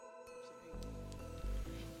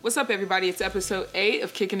What's up, everybody? It's episode 8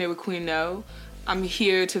 of Kicking It with Queen No. I'm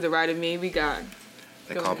here to the right of me. We got...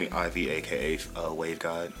 They call me Ivy, a.k.a. Wave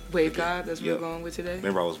God. Wave God? That's what we're going with today?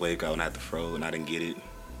 Remember I was Wave God when I had the fro and I didn't get it?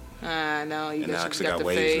 No, you and now got, I got the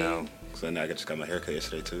waves fade. now. So now I just got my haircut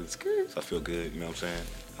yesterday, too. It's good. So I feel good, you know what I'm saying?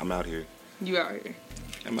 I'm out here. You out here.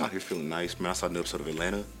 I'm out here feeling nice. Man, I saw a new episode of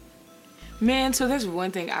Atlanta. Man, so there's one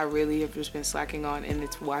thing I really have just been slacking on, and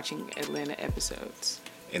it's watching Atlanta episodes.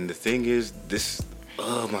 And the thing is,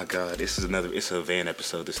 oh my God, it's a van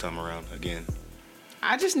episode this time around again.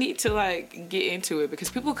 I just need to get into it because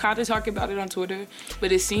people kind of talk about it on Twitter,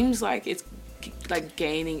 but it seems like it's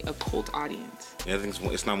gaining a cult audience. Yeah, I think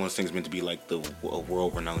it's not one of those things meant to be like a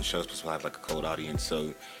world-renowned show, supposed to have like a cult audience.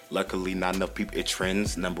 So luckily, not enough people. It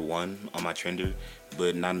trends #1 on my trender,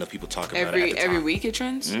 but not enough people talk about it. Every week it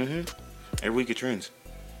trends. Mm-hmm. Every week it trends.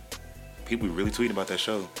 People really tweet about that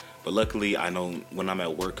show. But luckily, I know when I'm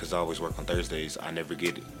at work, because I always work on Thursdays, I never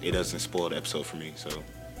get it. It doesn't spoil the episode for me, so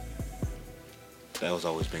that has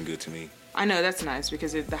always been good to me. I know, that's nice,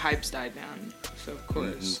 because the hype's died down, so of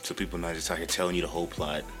course. Mm-hmm. So people not just out here telling you the whole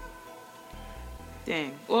plot.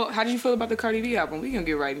 Dang. Well, how did you feel about the Cardi B album? We can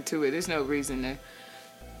get right into it. There's no reason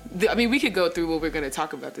to... we could go through what we're going to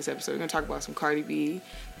talk about this episode. We're going to talk about some Cardi B.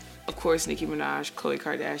 Of course, Nicki Minaj, Khloe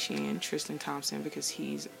Kardashian, Tristan Thompson, because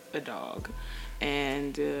he's a dog.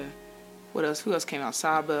 And what else? Who else came out?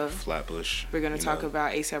 Saba. Flatbush. We're going to talk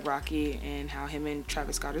about A$AP Rocky and how him and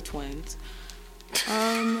Travis Scott are twins.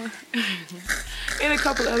 And a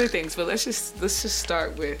couple other things. But let's just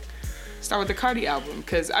start with the Cardi album.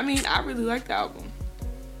 Because, I really like the album.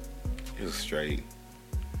 It was straight.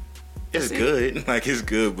 It's good. It's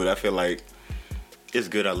good, but I feel like it's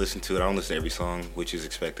good. I listen to it. I don't listen to every song, which is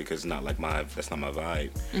expected because it's not that's not my vibe.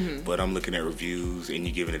 Mm-hmm. But I'm looking at reviews, and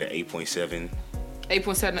you're giving it an 8.7.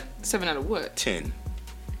 8.7 out of what? 10.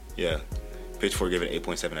 Yeah. Pitchfork gave it an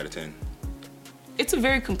 8.7 out of 10. It's a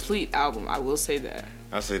very complete album, I will say that.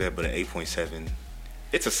 I'll say that, but an 8.7.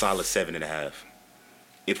 It's a solid 7.5.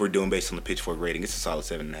 If we're doing based on the Pitchfork rating, it's a solid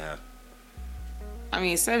 7.5.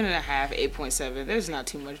 7.5, 8.7. There's not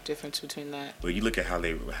too much difference between that. But you look at how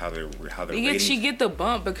they're She get the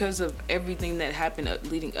bump because of everything that happened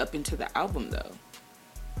leading up into the album, though.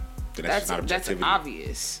 That's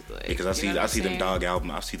obvious. Because I see them dog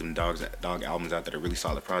albums out that are really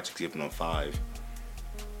solid projects, giving them 5.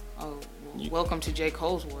 Oh, welcome to J.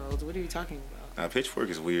 Cole's world. What are you talking about? Pitchfork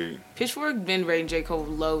is weird. Pitchfork been rating J. Cole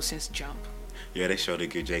low since Jump. Yeah, they showed they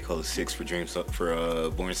give J. Cole a 6 for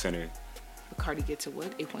Born Center. Cardi gets a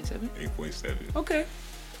what? 8.7? 8.7. Okay.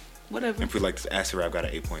 Whatever. And for this Acid Rap got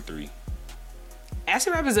an 8.3.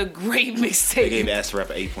 Acid Rap is a great mixtape. They gave Acid Rap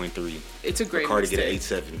an 8.3. It's a great Cardi mixtape. get an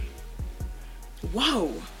 8.7.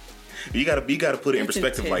 Whoa. You gotta put it in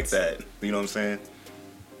perspective intense. like that. You know what I'm saying?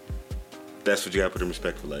 That's what you gotta put in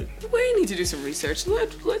perspective like. We need to do some research.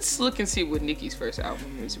 Let's look and see what Nicki's first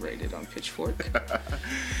album is rated on Pitchfork.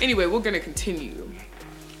 Anyway, we're gonna continue.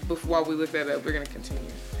 While we look that up, we're gonna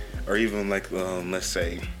continue. Or even let's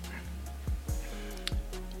say,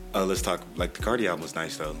 let's talk, the Cardi album was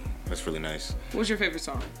nice though. That's really nice. What's your favorite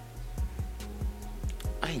song?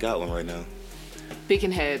 I ain't got one right now. Big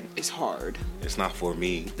and Head is hard. It's not for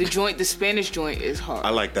me. The Spanish joint is hard.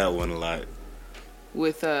 I like that one a lot.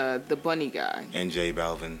 With the bunny guy. And J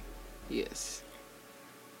Balvin. Yes.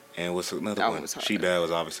 And what's another one? Was hard. She Bad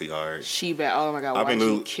was obviously hard. She Bad. Oh my God,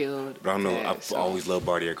 YG killed. But I don't know. I've always loved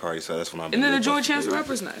Bartier Cardi, so that's when I'm. And then the joint Chance the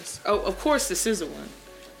Rapper's nice. Oh, of course, the SZA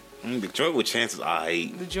one. The joint with Chance is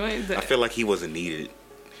alright. I feel like he wasn't needed.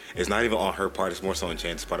 It's not even on her part. It's more so on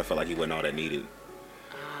Chance's part. I felt like he wasn't all that needed.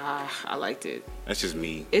 I liked it. That's just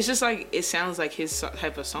me. It's just it sounds like his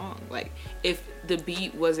type of song. If the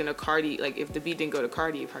beat wasn't a Cardi, if the beat didn't go to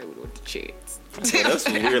Cardi, it probably would have went to Chance. That's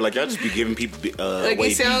weird. Y'all just be giving people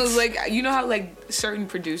it sounds beats. You know how certain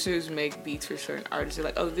producers make beats for certain artists. They're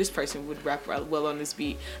like, oh, this person would rap well on this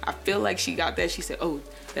beat. I feel like she got that. She said, oh,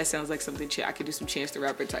 that sounds like something I could do some Chance the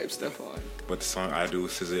Rapper type stuff on. But the song I do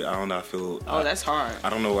is I don't know. I feel. That's hard. I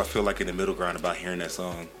don't know. I feel like in the middle ground about hearing that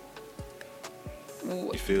song.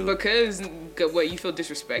 You feel? Because what, you feel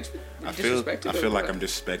disrespected? I feel like I'm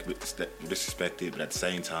disrespected, but at the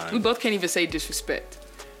same time, we both can't even say disrespect.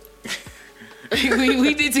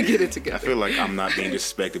 we need to get it together. I feel like I'm not being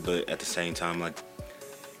disrespected, but at the same time,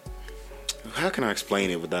 how can I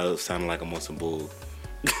explain it without sounding like I'm on some bull?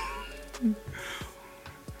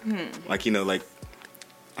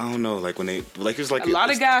 I don't know, when they it's a lot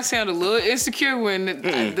of guys sound a little insecure when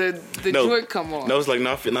the joint come on. No, it's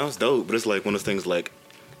it's dope, but it's one of those things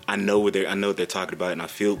I know what they're talking about, and I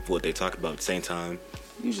feel what they're talking about at the same time.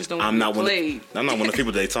 You just don't. I'm not one of the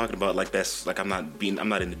people that they're talking about. I'm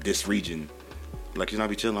not in this region. Like, you know, I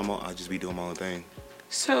be chilling. I just be doing my own thing.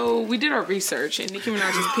 So we did our research, and Nicki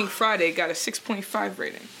Minaj's Pink Friday got a 6.5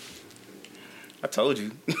 rating. I told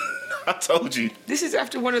you. I told you. This is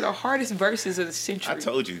after one of the hardest verses of the century. I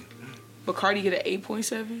told you. But Cardi get an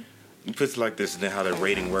 8.7? You put it like this, and then how the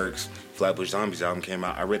rating works. Flatbush Zombies album came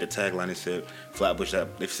out. I read the tagline. It said Flatbush.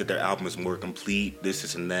 They said their album is more complete.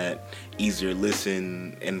 This and that, easier to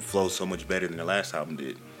listen, and flows so much better than their last album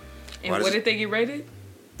did. And what did they get rated?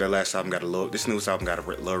 Their last album got a low. This newest album got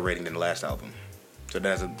a lower rating than the last album. So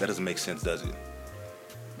that doesn't make sense, does it?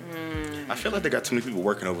 I feel like they got too many people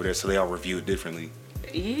working over there, so they all review it differently.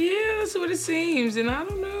 Yeah, that's what it seems, and I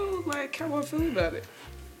don't know, like, how I feel about it.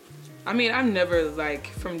 I mean, I've never, like,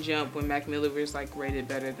 from jump, when Mac Miller was, like, rated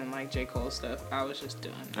better than, like, J. Cole stuff, I was just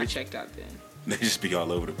done. I checked out then. They just be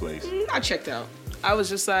all over the place. I checked out. I was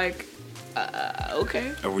just like,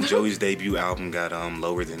 okay. Or when Joey's debut album got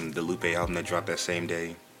lower than the Lupe album that dropped that same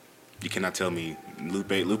day. You cannot tell me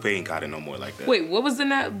Lupe ain't got it no more like that. Wait, what was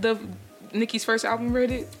the Nicki's first album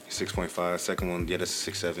rated? 6.5. Second one, yeah, that's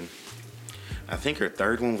a 6.7. I think her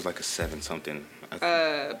third one was like a 7 something.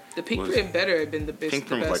 The Pink Print better have been the best. Pink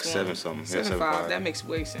Print was like 7 one. something. 7.5. That makes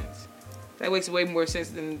way sense. That makes way more sense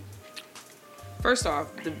than. First off,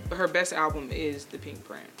 her best album is the Pink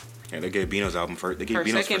Print. Yeah, they gave Bino's album first. They gave her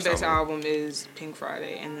Bino's second first best album is Pink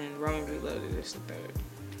Friday, and then Roman Reloaded is the third.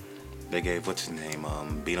 They gave what's his name?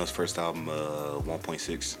 Bino's first album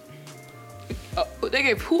 1.6. They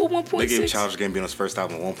gave who 1.6? They gave Childish Gambino's first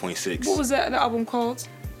album 1.6. What was that album called?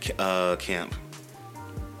 Camp.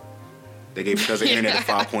 They gave Because of Internet a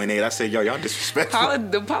 5.8. I said, y'all disrespectful.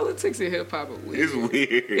 The politics in hip hop are weird. It's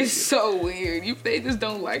weird. It's so weird. They just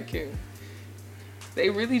don't like him. They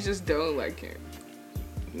really just don't like him.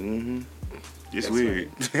 Mm-hmm. It's That's weird.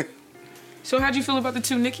 So how'd you feel about the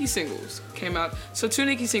two Nicki singles came out? So two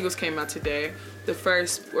Nicki singles came out today. The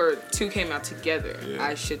first, or two came out together, yeah.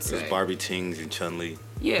 I should say. It was Barbie Tings and Chun-Li.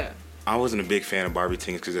 Yeah. I wasn't a big fan of Barbie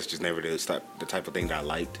Tings because that's just never the type of thing that I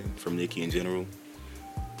liked from Nicki in general.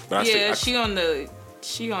 But she on the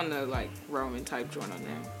like Roman type joint on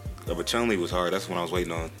there. But Chun-Li was hard. That's what I was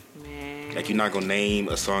waiting on. Man. Like, you're not gonna name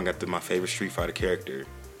a song after my favorite Street Fighter character,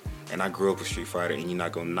 and I grew up with Street Fighter, and you're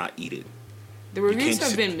not gonna not eat it. The reviews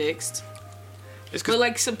have been mixed. But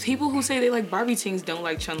like some people who say they like Barbie Tings don't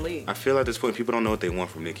like Chun-Li. I feel at this point people don't know what they want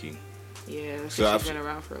from Nicki. Yeah, she's been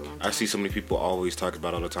around for a long time. I see so many people always talk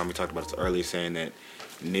about all the time. We talked about this earlier, saying that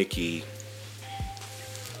Nicki,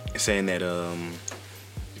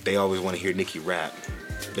 they always want to hear Nicki rap.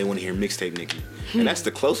 They want to hear mixtape Nicki, and that's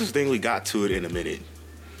the closest thing we got to it in a minute.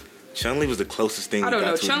 Chun-Li was the closest thing. I don't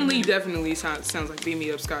know. Chun-Li definitely sounds like "Beam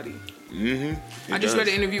Me Up, Scotty." Mm-hmm. I just read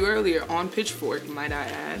an interview earlier on Pitchfork, might I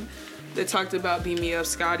add, that talked about "Beam Me Up,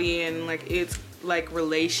 Scotty" and like its like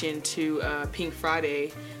relation to Pink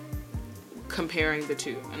Friday, comparing the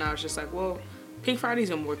two, and I was just like, well, Pink Friday's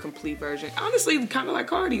a more complete version. Honestly, kind of like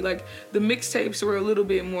Cardi. Like the mixtapes were a little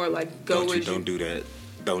bit more like Don't do that.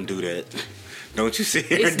 Don't do that. Don't you sit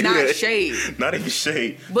here and do that. It's not shade. Not even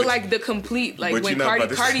shade. But like the complete, like when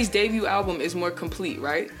Cardi's debut album is more complete,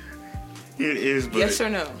 right? It is, but yes or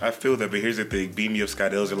no? I feel that, but here's the thing. Beam Me Up,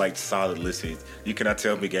 Scott, those are like solid listens. You cannot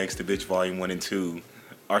tell me Gangsta Bitch Volume 1 and 2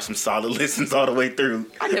 are some solid listens all the way through.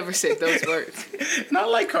 I never said those words. And I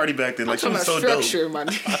like Cardi back then. Like, she was so dope.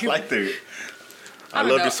 I liked her. I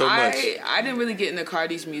loved her so much. I didn't really get into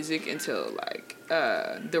Cardi's music until like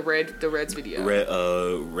the Reds video.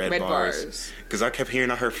 Red Bars. Because I kept hearing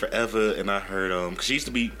her Forever, and I heard because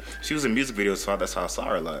she was in music videos, so that's how I saw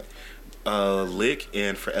her a lot. Lick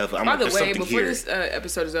and Forever. By the way, before this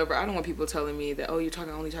episode is over, I don't want people telling me that, oh, you're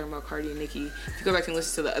only talking about Cardi and Nicki. If you go back and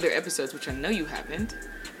listen to the other episodes, which I know you haven't,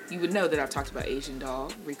 you would know that I've talked about Asian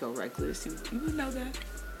Doll, Rico Reckless. You would know that,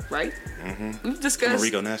 right? Mm-hmm. We've discussed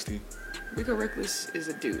Rico Nasty. Rico Reckless is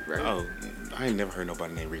a dude, right? Oh, I ain't never heard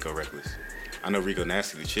nobody named Rico Reckless. I know Rico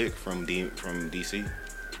Nasty, the chick from DC.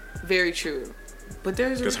 Very true. But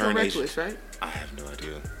there's a Rico Reckless, right? I have no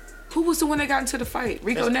idea. Who was the one that got into the fight?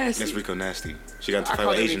 Rico Nasty. That's Rico Nasty. She got into the fight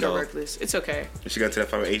with Asian Doll. Reckless. It's okay. She got into that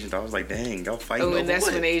fight with Asian Doll. I was like, dang, y'all fighting over what? And that's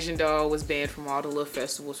when Asian Doll was banned from all the little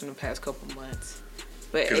festivals from the past couple months.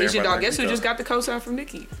 But Asian Doll, guess who just got the cosign from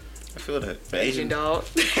Nicki? I feel that. Asian Doll.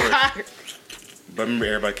 But I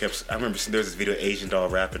remember I remember there was this video of Asian Doll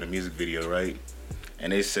rapping a music video, right?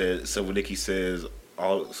 And they said, so when Nicki says,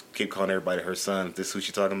 keep calling everybody her son, this is who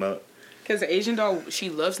she talking about? Because the Asian Doll, she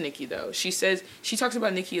loves Nicki though. She talks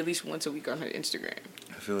about Nicki at least once a week on her Instagram.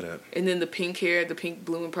 I feel that. And then the pink hair, the pink,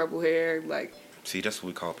 blue, and purple hair, like. See, that's what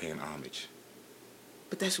we call paying homage.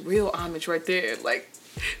 But that's real homage right there. Like,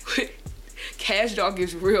 Cash Doll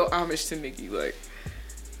gives real homage to Nicki. Like,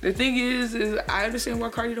 The thing is I understand why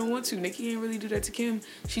Cardi don't want to. Nicki didn't really do that to Kim.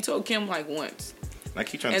 She told Kim like once. I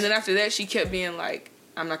keep trying. And then after that, she kept being like,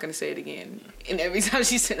 "I'm not gonna say it again." And every time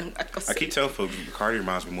she said, "I'm not gonna say it." I keep telling folks Cardi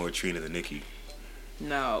reminds me more of Trina than Nicki.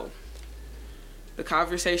 No. The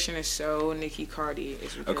conversation is so Nicki Cardi.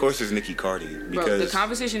 Of course, it's Nicki Cardi because bro, the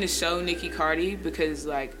conversation is so Nicki Cardi because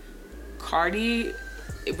like Cardi,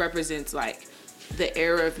 it represents like the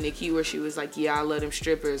era of Nicki where she was like, yeah, I love them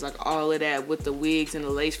strippers, like all of that with the wigs and the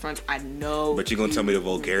lace fronts. I know. But you're gonna tell me the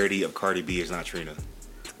vulgarity of Cardi B is not Trina?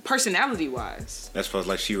 Personality wise. That's what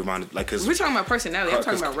like she reminded like because we're talking about personality. I'm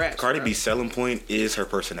talking about rap. Cardi B's selling point is her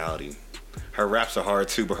personality. Her raps are hard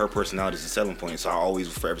too, but her personality is the selling point. So I always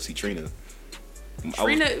forever see Trina.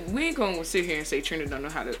 Trina, we ain't gonna sit here and say Trina don't know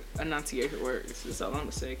how to enunciate her words. That's all I'm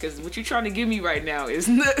gonna say. Because what you're trying to give me right now is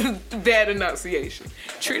bad enunciation.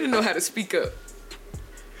 Trina know how to speak up.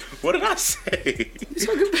 What did I say? You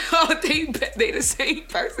talking about they the same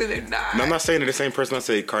person? They're not. No, I'm not saying they're the same person. I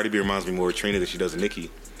say Cardi B reminds me more of Trina than she does of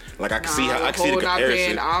Nicki. Like I can see how I can see the comparison. Not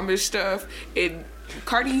paying homage stuff. And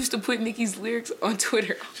Cardi used to put Nicki's lyrics on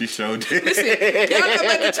Twitter. She showed it. Listen, y'all not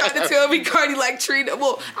about to try to tell me Cardi like Trina.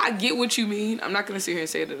 Well, I get what you mean. I'm not gonna sit here and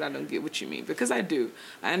say that I don't get what you mean because I do.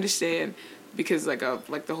 I understand because like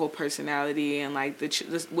the whole personality and like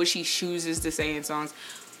the what she chooses to say in songs.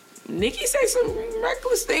 Nicki say some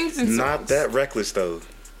reckless things in songs. Not that reckless though.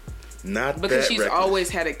 Not because that she's reckless. always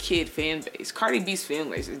had a kid fan base. Cardi B's fan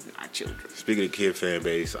base is not children. Speaking of kid fan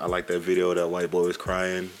base, I like that video of that white boy was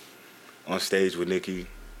crying on stage with Nicki.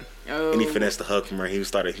 Oh. And he finessed the hug from her. He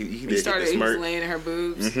started he smirk. Was laying in her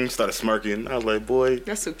boobs. Started smirking. I was like, boy.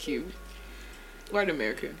 That's so cute. White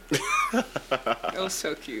American. That was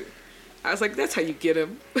so cute. I was like, that's how you get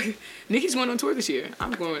him. Nicki's going on tour this year.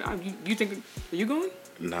 I'm going. You think? Are you going?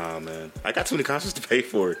 Nah, man. I got too many concerts to pay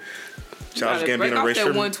for. Childish Gambino, break off Ray that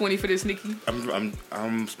Sherman. 120 for this, Nicki.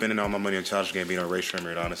 I'm spending all my money on Childish Gambino, Ray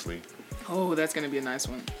Sherman, honestly. Oh, that's gonna be a nice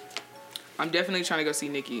one. I'm definitely trying to go see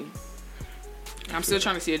Nicki. I'm still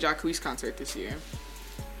trying to see a Jacquees concert this year.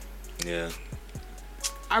 Yeah.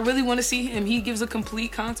 I really want to see him. He gives a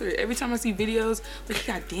complete concert. Every time I see videos, like he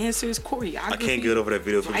got dancers, choreography. I can't get over that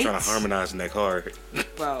video. So I'm trying to harmonize in that car.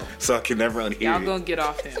 Bro. So I can never unhear it. Y'all gonna get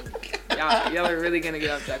off him. Y'all are really gonna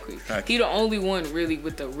get off Jacquees. He the only one really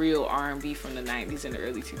with the real R&B from the 90s and the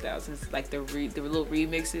early 2000s. Like the little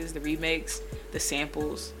remixes, the remakes, the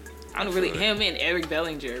samples. I don't really, him and Eric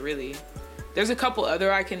Bellinger, really. There's a couple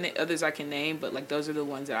others I can name, but like those are the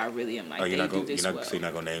ones that I really am like, so well. you're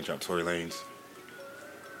not gonna name drop Tory Lanez?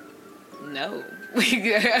 No.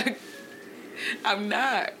 I'm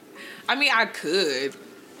not. I mean, I could.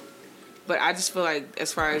 But I just feel like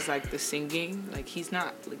as far as like the singing, like he's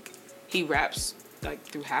not, like he raps like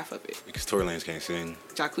through half of it. Because Tory Lanez can't sing.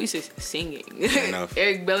 Jacquees is singing.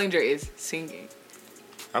 Eric Bellinger is singing.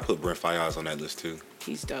 I put Brent Faiyaz on that list too.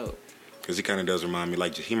 He's dope. Because he kind of does remind me,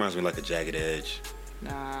 like, he reminds me like a Jagged Edge.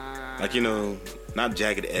 Nah. Like, you know, not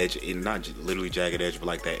Jagged Edge, not literally Jagged Edge, but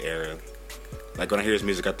like that era. Like when I hear his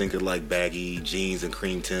music, I think of like baggy jeans and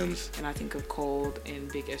cream Tims. And I think of cold and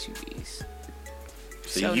big SUVs.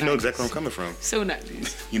 So you know exactly where I'm coming from. So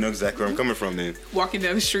 90s. You know exactly where I'm coming from then. Walking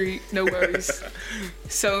down the street, no worries.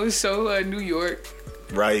 so New York.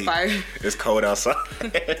 Right. Fire. It's cold outside.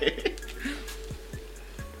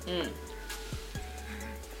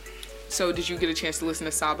 So did you get a chance to listen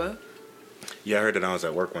to Saba? Yeah, I heard that I was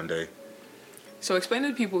at work one day. So explain to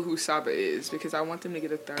the people who Saba is, because I want them to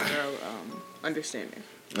get a thorough understanding.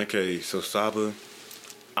 Okay, so Saba,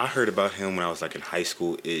 I heard about him when I was like in high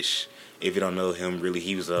school-ish. If you don't know him, really,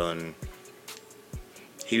 he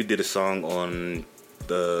did a song on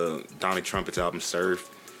the Donnie Trumpet's album Surf.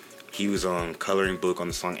 He was on Coloring Book on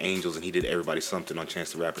the song Angels, and he did Everybody Something on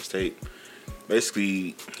Chance the Rapper's tape.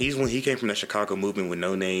 Basically, he came from that Chicago movement with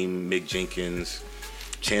No Name, Mick Jenkins,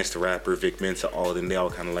 Chance the Rapper, Vic Mensa, all of them. They all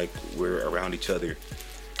kind of like were around each other.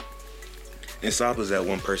 And Saba's that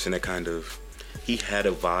one person that kind of, he had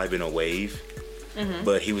a vibe and a wave,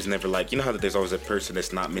 but he was never like, you know how there's always that person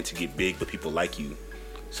that's not meant to get big, but people like you.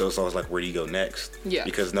 So it's always like, where do you go next? Yeah.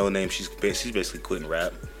 Because No Name, she's basically quitting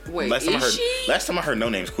rap. Wait, last time I heard No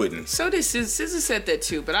Name's quitting. So this is SZA said that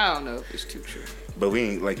too, but I don't know if it's too true. But we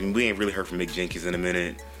ain't really heard from Mick Jenkins in a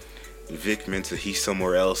minute. Vic Mensa, he's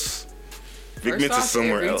somewhere else. Vic Mensa's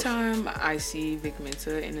somewhere else. Every time I see Vic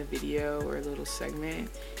Mensa in a video or a little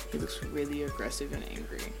segment, he looks really aggressive and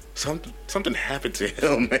angry. Something happened to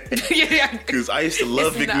him, man. Yeah. Because I used to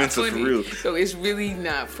love Vic Mensa for real. So it's really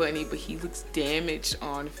not funny, but he looks damaged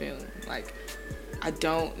on film. Like, I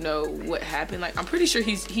don't know what happened. Like, I'm pretty sure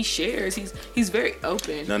he shares. He's very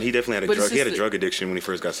open. No, he definitely had a drug addiction when he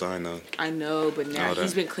first got signed, though. I know, but now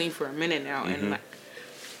he's been clean for a minute now, and like,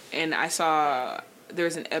 and I saw there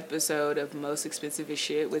was an episode of Most Expensive as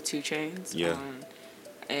Shit with 2 Chainz. Yeah.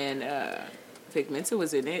 And Vic Mensa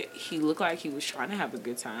was in it. He looked like he was trying to have a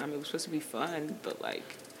good time. It was supposed to be fun, but like,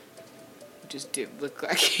 just didn't look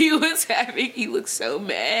like he was having. He looked so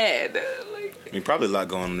mad. Like, I mean, probably a lot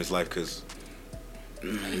going on in his life because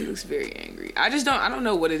he looks very angry. I don't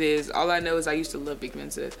know what it is. All I know is I used to love Vic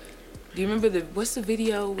Mensa. Do you remember what's the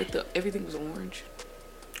video with the everything was orange?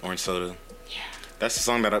 Orange Soda. Yeah. That's the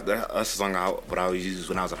song that's the song I always used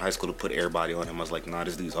when I was in high school to put everybody on him. I was like, nah,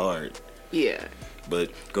 this dude's hard. Yeah.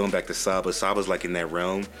 But going back to Saba's like in that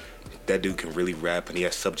realm. That dude can really rap and he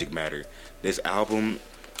has subject matter. This album,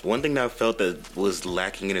 one thing that I felt that was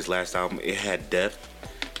lacking in his last album, it had depth,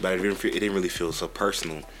 but it didn't really feel so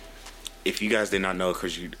personal. If you guys did not know,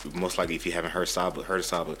 because you most likely if you haven't heard of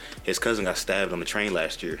Saba, his cousin got stabbed on the train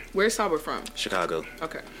last year. Where's Saba from? Chicago.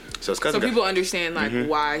 Okay. So his cousin. So people understand like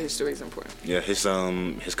why his story is important. Yeah, his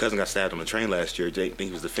cousin got stabbed on the train last year. Jake, I think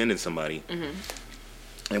he was defending somebody,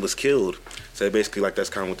 and was killed. So basically, like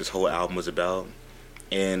that's kind of what this whole album was about.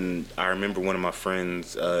 And I remember one of my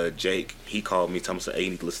friends, Jake, he called me, telling me, "Hey,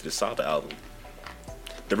 you need to listen to the Saba album."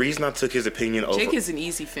 The reason I took his opinion over... Jake is an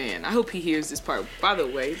easy fan. I hope he hears this part. By the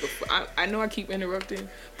way, I know I keep interrupting,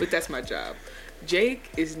 but that's my job. Jake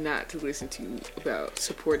is not to listen to about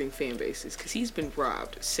supporting fan bases because he's been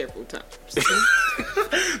robbed several times.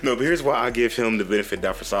 No, but here's why I give him the benefit of the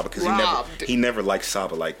doubt for Saba because he never liked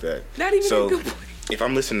Saba like that. Not even a good point. If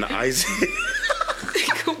I'm listening to Isaac...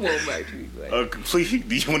 Come on, Mike. Please,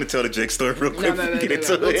 do you want to tell the Jake story real quick? No.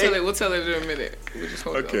 We'll tell it in a minute. We'll just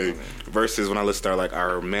hold okay. Versus when I listen to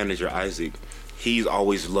our manager Isaac, he's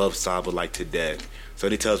always loved Saba like to death. So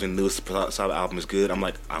he tells me the newest Saba album is good. I'm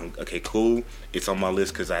like, okay, cool. It's on my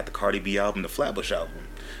list because I had the Cardi B album, the Flatbush album.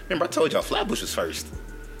 Remember, I told y'all Flatbush was first.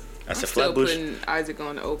 I said Flatbush. Still putting Isaac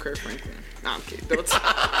on the old Kirk Franklin. Nah, I'm kidding. Don't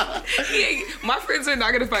my friends are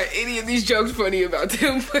not gonna find any of these jokes funny about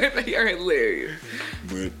them, but they are hilarious.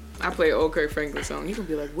 But I play an old Kirk Franklin song. He gonna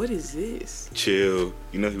be like, "What is this?" Chill.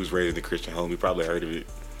 You know he was raised in a Christian home. You probably heard of it.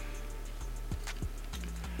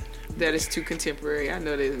 That is too contemporary. I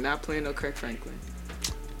know they're not playing no Kirk Franklin.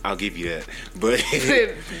 I'll give you that. But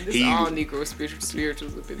he all Negro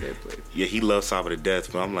spirituals up in that place. Yeah, he loves Saba to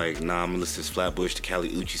death, but I'm like, nah, I'm gonna listen to this Flatbush. The Kali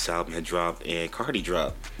Uchis album had dropped and Cardi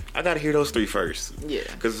dropped. I gotta hear those 3 first. Yeah.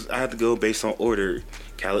 Because I had to go based on order.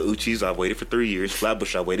 Kali Uchis, I waited for 3 years.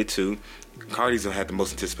 Flatbush, I waited 2. Cardi's had the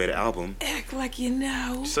most anticipated album. Act like you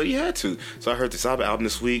know. So you had to. So I heard the Saba album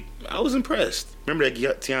this week. I was impressed. Remember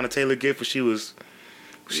that Tiana Taylor gift where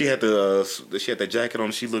she had that jacket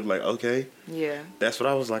on. She looked like okay. Yeah. That's what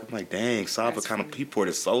I was like. I'm like, dang, Saba he poured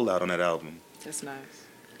his soul out on that album. That's nice.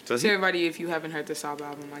 So everybody, if you haven't heard the Saba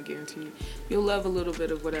album, I guarantee you'll love a little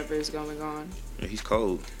bit of whatever is going on. Yeah, he's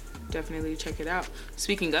cold. Definitely check it out.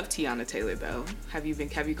 Speaking of Tiana Taylor, though, have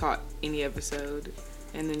you caught any episode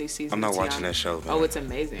in the new season? I'm not watching that show. Man. Oh, it's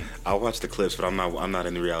amazing. I'll watch the clips, but I'm not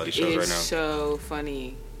in the reality shows right now. It's so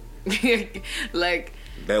funny. Like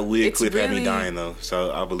that wig clip had me dying though,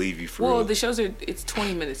 so I believe you for real. Well, the shows it's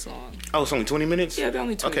 20 minutes long. Oh, it's only 20 minutes? Yeah, they're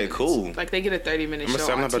only 20 minutes. Okay, cool. Like they get a 30-minute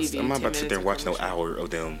show on TV. I'm not about to sit there and watch no hour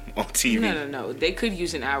of them on TV. No. They could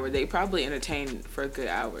use an hour. They probably entertain for a good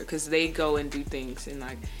hour because they go and do things and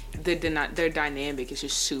like their dynamic is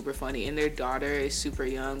just super funny. And their daughter is super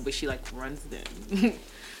young, but she like runs them.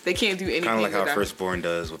 They can't do anything. Kind of like how Firstborn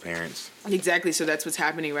does with parents. Exactly. So that's what's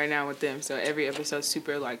happening right now with them. So every episode's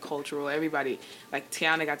super like cultural. Everybody like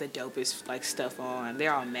Tiana got the dopest like stuff on.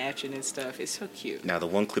 They're all matching and stuff. It's so cute. Now the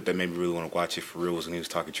one clip that made me really want to watch it for real was when he was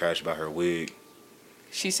talking trash about her wig.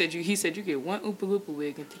 He said you get one Oompa Loompa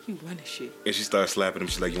wig and think you running shit. And she started slapping him.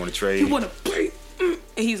 She's like, "You want to trade? You want to play?" And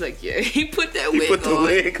he's like, "Yeah." He put that wig on. He put the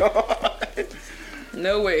wig on.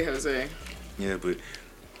 No way, Jose. Yeah, but.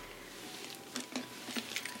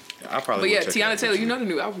 But yeah, Tiana Taylor, you know the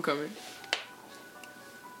new album coming.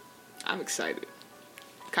 I'm excited.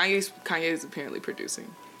 Kanye is apparently producing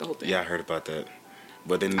the whole thing. Yeah, I heard about that.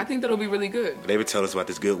 But then I think that'll be really good. They would tell us about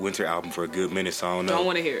this good winter album for a good minute, so I don't know. Don't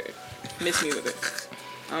want to hear it. Miss me with it.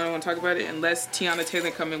 I don't want to talk about it unless Tiana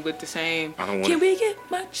Taylor come in with the same. Can we get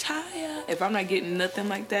much higher? If I'm not getting nothing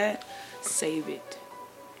like that, save it.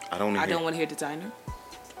 I don't want to hear Designer.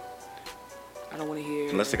 I don't want to hear.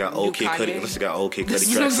 Unless they got old Kid Cudi. Unless they got old Kid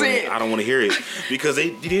Cudi tracks on it, I don't want to hear it because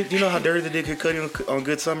you know how dirty they did Kid Cudi on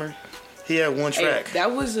Good Summer. He had one track. Hey,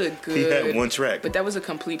 that was a good. He had one track, but that was a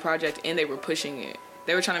complete project, and they were pushing it.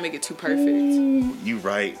 They were trying to make it too perfect. Ooh, you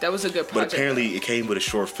right. That was a good project. But apparently, it came with a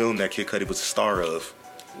short film that Kid Cudi was a star of.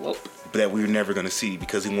 Whoop. But that we were never gonna see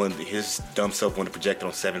because his dumb self wanted to project it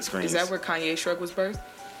on 7 screens. Is that where Kanye Shrug was birthed?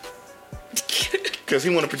 Because he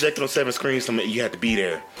want to project it on 7 screens, so you have to be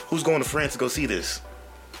there. Who's going to France to go see this?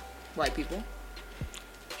 White people.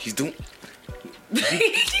 He's doing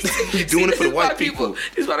it for the white people.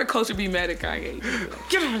 This is why the culture be mad at Kanye.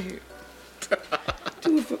 Get out of here.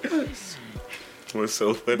 Do it for us. What's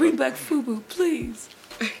so funny? Bring back FUBU, please.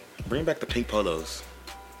 Bring back the pink polos.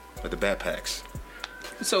 With the backpacks.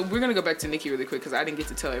 So we're going to go back to Nicki really quick because I didn't get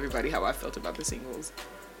to tell everybody how I felt about the singles.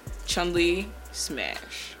 Chun-Li,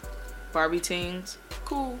 smash. Barbie Tings,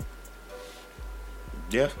 cool.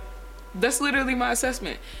 Yeah. That's literally my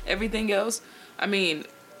assessment. Everything else, I mean,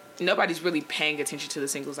 nobody's really paying attention to the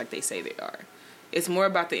singles like they say they are. It's more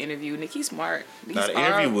about the interview. Nicki's smart. The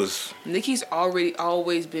interview was... Nicki's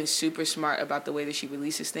always been super smart about the way that she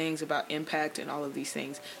releases things, about impact and all of these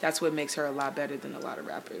things. That's what makes her a lot better than a lot of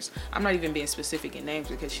rappers. I'm not even being specific in names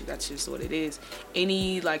because that's just what it is.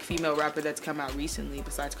 Any, like, female rapper that's come out recently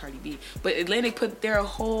besides Cardi B. But Atlantic put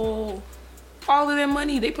all of their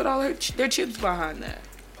money, they put all their chips behind that.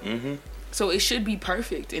 Mm-hmm. So it should be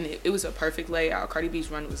perfect. And it was a perfect layout. Cardi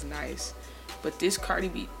B's run was nice. But this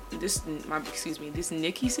this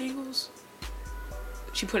Nicki singles,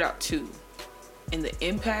 she put out 2. And the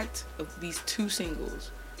impact of these 2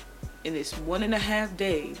 singles in this 1.5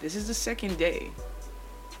 day, this is the 2nd day,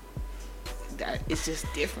 that it's just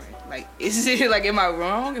different. Like, is it like, am I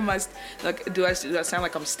wrong? Am I like, do I sound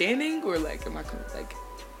like I'm standing, or like, am I like,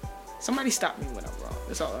 somebody stop me when I'm wrong?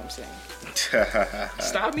 That's all I'm saying.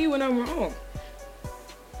 Stop me when I'm wrong.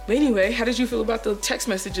 But anyway, how did you feel about the text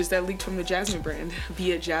messages that leaked from the Jasmine brand,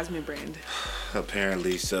 via Jasmine brand?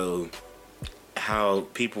 Apparently, so how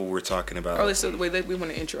people were talking about... Oh, so wait, we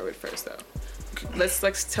want to intro it first, though.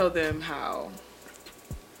 Let's tell them how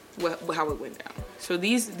it went down. So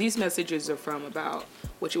these messages are from about,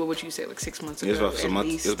 what you say, like 6 months ago? It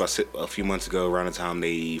was about a few months ago, around the time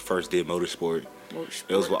they first did Motorsport.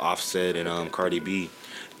 It was with Offset and Cardi B.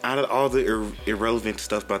 Out of all the irrelevant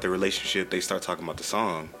stuff about the relationship, they start talking about the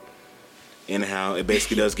song. And how it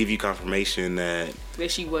basically does give you confirmation that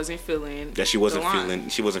she wasn't feeling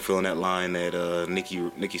that line that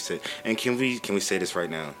Nicki said. And can we say this right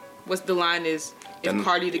now? What's the line is? If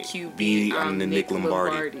Cardi the QB, I'm the Nick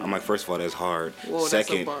Lombardi. I'm like, first of all, that's hard. Whoa,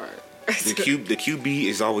 Second, that's a bar. the QB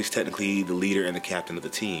is always technically the leader and the captain of the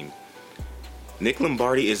team. Nick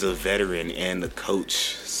Lombardi is a veteran and the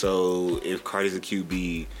coach. So if Cardi's a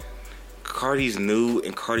QB, Cardi's new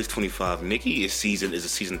and Cardi's 25. Nicki is a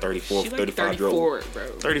season 34, 35-year-old,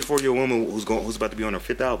 34-year-old woman who's about to be on her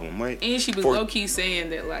 5th album, right? And she was low key saying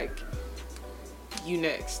that, like, you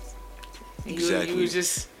next. Exactly. You was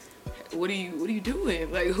just, what are you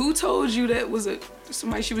doing? Like, who told you that was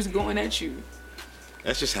somebody she was going at you?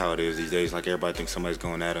 That's just how it is these days. Like, everybody thinks somebody's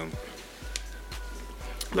going at them.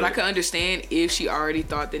 But I could understand if she already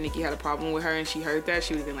thought that Nicki had a problem with her and she heard that,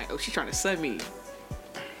 she would have been like, oh, she's trying to sub me.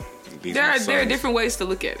 There are different ways to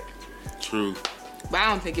look at it. True. But I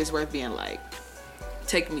don't think it's worth being like,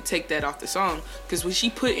 take that off the song. Because what she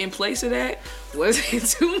put in place of that wasn't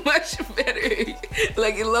too much better.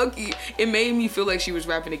 Like, low-key, it made me feel like she was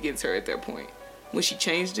rapping against her at that point. When she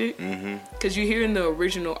changed it. Because you hear in the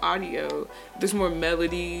original audio, there's more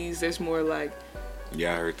melodies, there's more like...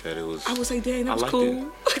 Yeah, I heard that. I was like, dang, that was cool.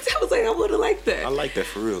 I was like, I would have liked that. I like that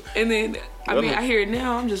for real. And then, I hear it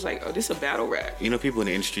now, I'm just like, oh, this is a battle rap. You know, people in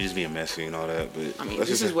the industry just being messy and all that, but... I mean,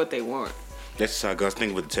 this is what they want. That's just how I go. I was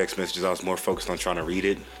thinking with the text messages, I was more focused on trying to read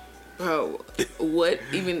it. Bro, what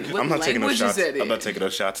I'm not taking those shots. I'm not taking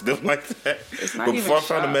those shots. Them like that. But before I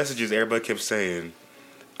found the messages, everybody kept saying,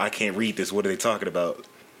 I can't read this. What are they talking about?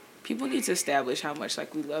 People need to establish how much,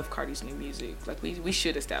 like, we love Cardi's new music. Like, we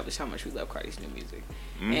should establish how much we love Cardi's new music.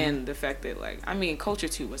 And the fact that, like, I mean, Culture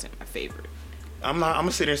 2 wasn't my favorite. I'm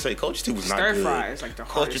gonna sit there and say Culture 2 was not good. Stir Fry is like the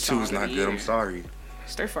hardest song. Culture 2 was not good. I'm sorry.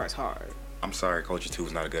 Stir Fry is hard. I'm sorry. Culture 2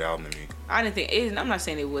 was not a good album to me. I didn't think it. I'm not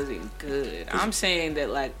saying it wasn't good. I'm saying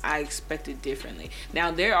that, like, I expected differently.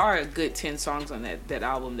 Now, there are a good 10 songs on that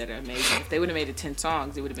album that are amazing. If they would have made it 10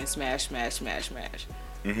 songs, it would have been smash, smash, smash, smash.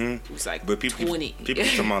 It was like, but people 20. People keep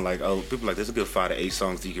talking about, like, oh, people like, there's a good 5 to 8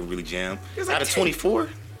 songs that you can really jam. Like out of 24?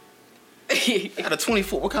 Out of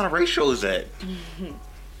 24, what kind of ratio is that?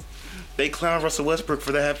 They clown Russell Westbrook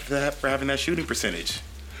for having that shooting percentage.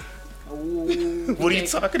 Ooh, what are you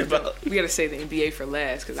talking about? We gotta say the NBA for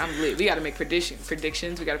last, because I'm lit. We gotta make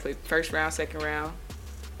predictions. We gotta play first round, second round.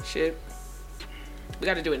 Shit. We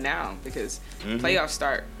gotta do it now, because playoffs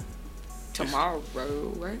start tomorrow,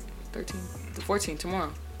 right? 14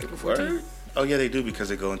 tomorrow. April 14th. Oh yeah, they do, because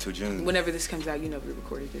they go into June. Whenever this comes out, you know we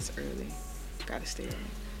recorded this early. Gotta stay on it.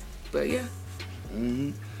 But yeah.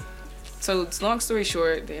 So it's long story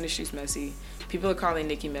short, the industry's messy. People are calling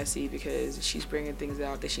Nicki messy because she's bringing things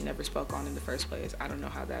out that she never spoke on in the first place. I don't know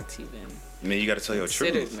how that's even. I mean, you got to tell your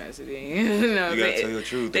truth. Messy. You got to tell your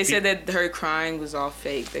truth. They said that her crying was all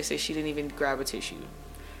fake. They said she didn't even grab a tissue.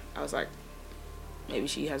 I was like, maybe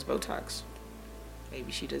she has Botox.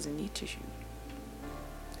 Maybe she doesn't need tissue.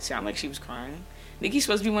 Sound like she was crying. Nicki's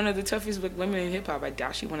supposed to be one of the toughest women in hip hop. I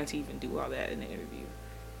doubt she wanted to even do all that in the interview.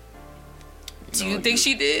 Do you think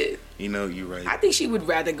she did? You know, you're right. I think she would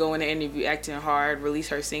rather go in the interview acting hard, release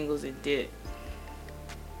her singles, and did.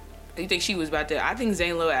 You think she was about to? I think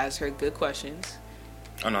Zane Lowe asked her good questions.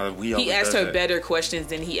 Oh no, he asked her better questions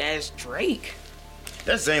than he asked Drake.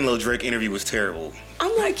 That Zane Lowe Drake interview was terrible.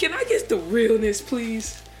 I'm like, can I get the realness,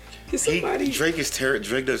 please? Can somebody? Drake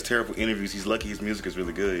does terrible interviews. He's lucky his music is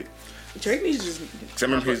really good. Drake needs to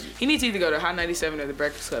just. He needs to either go to Hot 97 or the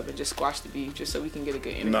Breakfast Club and just squash the beef, just so we can get a good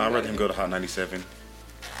interview. No, I'd rather him go to Hot 97.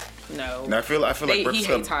 No. I feel like he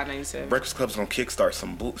hates Hot 97. Breakfast Club's gonna kickstart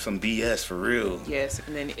some BS for real. Yes,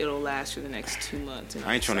 and then it'll last for the next 2 months.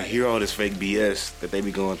 I ain't trying to hear all this fake BS that they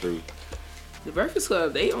be going through. The Breakfast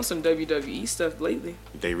Club, they on some WWE stuff lately.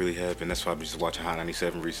 They really have, and that's why I've been just watching Hot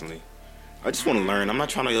 97 recently. I just want to learn. I'm not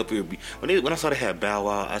trying to up here. When I saw they had Bow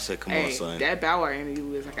Wow, I said, "Come on, son." That Bow Wow interview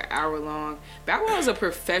was like an hour long. Bow Wow is a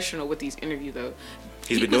professional with these interviews, though.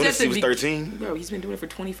 He's been doing this since he was 13. Bro, he's been doing it for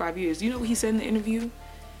 25 years. You know what he said in the interview?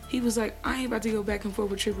 He was like, "I ain't about to go back and forth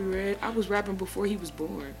with Trippie Redd. I was rapping before he was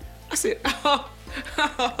born." I said, "Oh."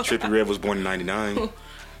 Trippie Redd was born in '99.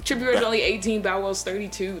 Trippie Redd's only 18. Bow Wow's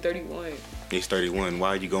 32, 31. He's 31. Why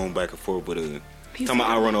are you going back and forth with a? Talking about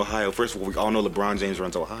I run Ohio. First of all, we all know LeBron James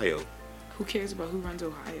runs Ohio. Who cares about who runs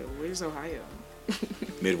Ohio? Where's Ohio?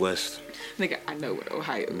 Midwest. Nigga, I know what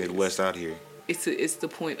Ohio is. Midwest out here. It's the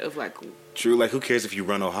point of like. True, like who cares if you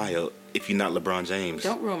run Ohio if you're not LeBron James?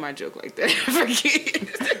 Don't ruin my joke like that.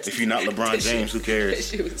 Forget. If you're not LeBron James, who cares?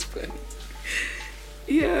 That shit was funny.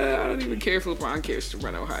 Yeah, I don't even care if LeBron cares to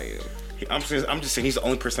run Ohio. I'm just saying he's the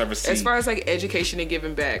only person I've ever seen. As far as like education and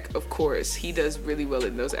giving back, of course he does really well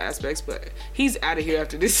in those aspects, but he's out of here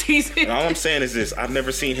after this season. And all I'm saying is this: I've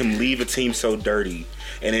never seen him leave a team so dirty,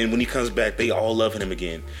 and then when he comes back, they all loving him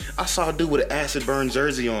again. I saw a dude with an acid burn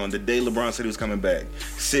jersey on the day LeBron said he was coming back,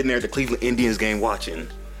 sitting there at the Cleveland Indians game watching.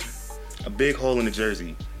 A big hole in the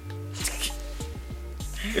jersey.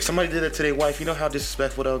 If somebody did that to their wife, you know how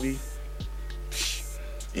disrespectful that would be.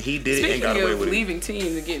 And he did it and got away with it. Leaving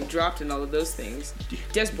teams and getting dropped and all of those things.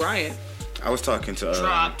 Des Bryant. I was talking to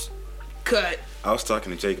dropped, cut. I was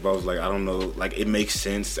talking to Jacob. I was like, I don't know, like it makes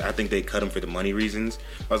sense. I think they cut him for the money reasons.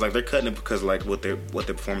 I was like, they're cutting him because like what their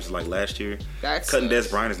performance was like last year. Cutting Des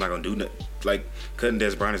Bryant is not gonna do nothing. Like cutting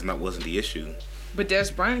Des Bryant wasn't the issue. But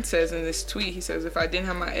Des Bryant says in this tweet, he says, "If I didn't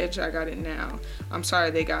have my edge, I got it now. I'm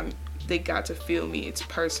sorry they got to feel me. It's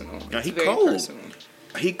personal. Now, it's very cold. Personal."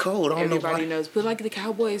 He cold. I don't know why. Everybody knows. But like the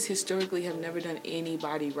Cowboys historically have never done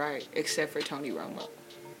anybody right except for Tony Romo.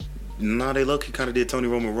 Nah, they low-key kind of did Tony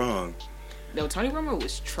Romo wrong. No, Tony Romo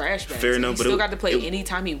was trash. Fair enough, but he still got to play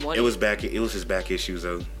anytime he wanted. It was his back issues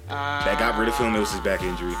though. That got rid of him. It was his back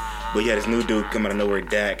injury. But yeah, this new dude come out of nowhere.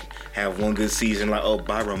 Dak have one good season. Like, oh,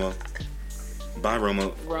 bye Romo. Bye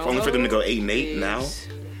Romo. Only for them to go 8-8 now.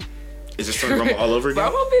 Is it Tony Romo all over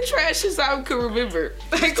again? Romo been trash since I can remember.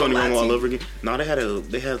 Tony Romo all over again? No, I think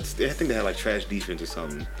they had like trash defense or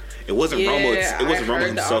something. It wasn't Romo. It wasn't Romo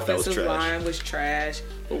himself that was trash. The offensive line was trash.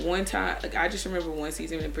 But one time, like I just remember one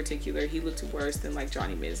season in particular, he looked worse than like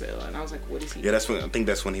Johnny Manziel, and I was like, what is he? Yeah, I think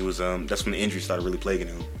that's when he was. That's when the injury started really plaguing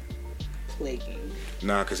him.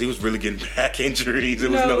 Nah, because he was really getting back injuries.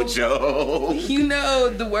 It was no joke. You know,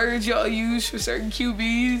 the words y'all use for certain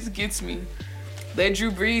QBs gets me. Let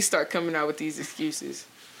Drew Brees start coming out with these excuses.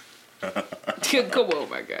 Come on,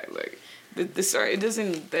 my guy. Like, it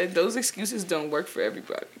doesn't. Those excuses don't work for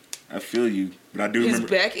everybody. I feel you, but I do remember his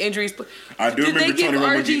back injuries. I do remember Did they give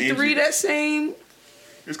RG3 that same?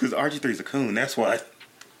 It's because RG3 is a coon. That's why.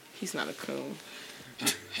 He's not a coon.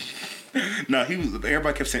 No, he was.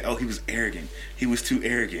 Everybody kept saying, "Oh, he was arrogant. He was too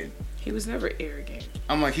arrogant." He was never arrogant.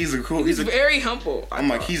 I'm like, he's very humble. I'm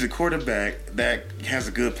like, he's a quarterback that has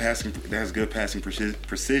good passing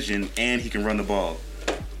precision, and he can run the ball.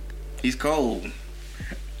 He's cold.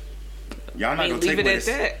 Y'all not gonna take away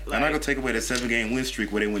y'all not gonna take away that 7-game win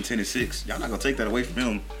streak where they went 10-6. Y'all not gonna take that away from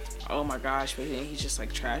him. Oh my gosh, but then he's just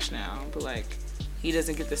like trash now. But like, he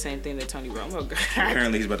doesn't get the same thing that Tony Romo got.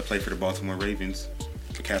 Apparently, he's about to play for the Baltimore Ravens.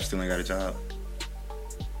 The Cap still ain't got a job.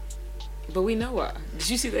 But we know why. Did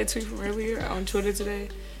you see that tweet from earlier on Twitter today?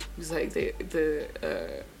 It was like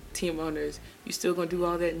the team owners, you still gonna do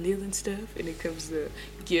all that kneeling stuff? And it comes the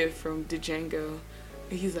gift from Django.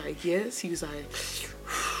 And he's like, yes. He was like,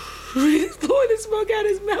 blowing the smoke out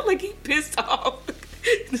his mouth like he pissed off.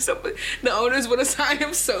 The owners want to sign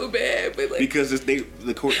him so bad, but like because the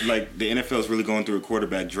NFL is really going through a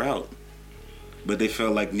quarterback drought, but they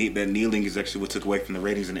felt like that kneeling is actually what took away from the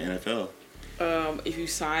ratings in the NFL. If you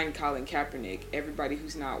sign Colin Kaepernick, everybody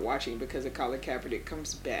who's not watching because of Colin Kaepernick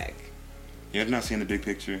comes back. You have not seen the big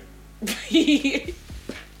picture.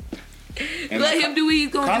 Let him do what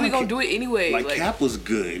he's gonna do. He's gonna do it anyway. Like Cap was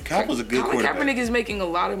good. Cap was a good quarterback. Kaepernick is making a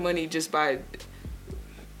lot of money just by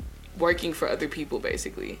working for other people,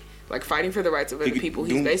 basically. Like fighting for the rights of other people.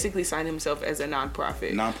 He's basically signed himself as a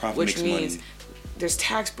nonprofit. Which means money. There's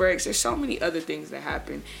tax breaks. There's so many other things that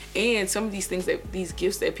happen. And some of these things these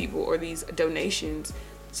gifts that people, or these donations,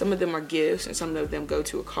 some of them are gifts and some of them go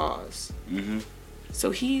to a cause. Mm-hmm.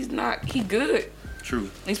 So he good.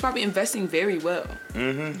 True. He's probably investing very well.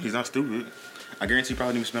 Mm-hmm. He's not stupid. I guarantee he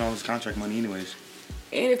probably didn't spend all his contract money anyways.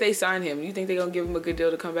 And if they sign him, you think they're going to give him a good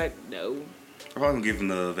deal to come back? No. They're probably going to give him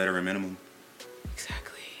the veteran minimum.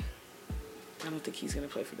 Exactly. I don't think he's going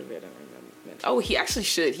to play for the veteran minimum. Oh, he actually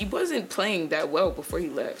should. He wasn't playing that well before he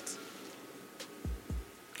left.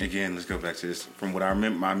 Again, let's go back to this. From what I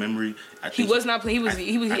remember, my memory, I think he was not playing.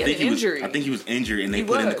 He had an injury. I think he was injured, and they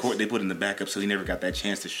put in the court. They put in the backup, so he never got that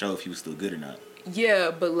chance to show if he was still good or not.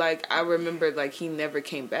 Yeah, but like I remember, like he never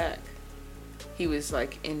came back. He was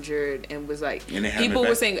like injured and was like people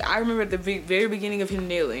were saying. I remember at the very beginning of him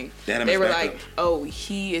kneeling, they were like, "Oh,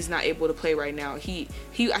 he is not able to play right now." I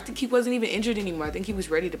think he wasn't even injured anymore. I think he was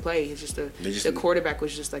ready to play. It's just the quarterback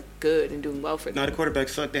was just like good and doing well for them. No, the quarterback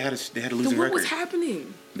sucked. They had a losing record. What was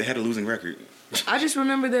happening? They had a losing record. I just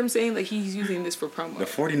remember them saying like he's using this for promo. The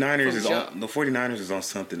 49ers is on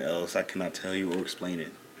something else. I cannot tell you or explain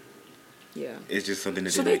it. Yeah. It's just something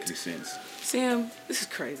that didn't make any sense. Sam, this is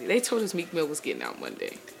crazy. They told us Meek Mill was getting out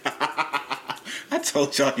Monday. I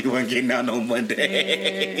told y'all he wasn't getting out on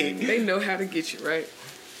Monday. Man, they know how to get you, right?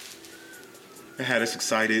 They had us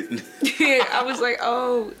excited. Yeah, I was like,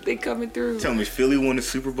 oh, they coming through. Tell me, Philly won the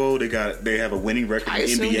Super Bowl. They have a winning record in the NBA. I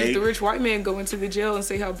assume if the rich white man go into the jail and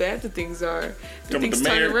say how bad the things are, things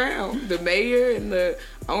turn around. The mayor and the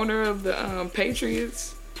owner of the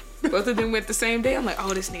Patriots. Both of them went the same day. I'm like,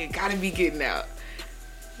 oh, this nigga gotta be getting out.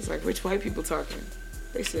 It's like rich white people talking.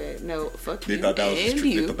 They said, no, fuck you. They thought that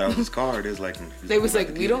was his card. It was like, they was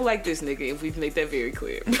like, we don't like this nigga, if we've made that very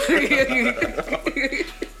clear.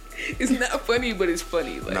 It's not funny, but it's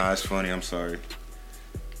funny. Like, nah, it's funny. I'm sorry.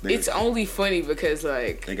 It's only funny because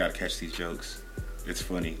like they gotta catch these jokes. It's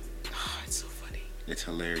funny. Oh, it's so funny. It's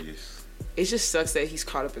hilarious. It just sucks that he's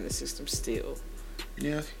caught up in the system still.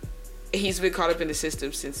 Yeah. He's been caught up in the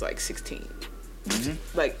system since like 16.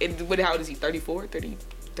 Mm-hmm. Like, how old is he? 34?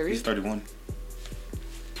 33? He's 31.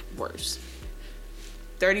 Worse.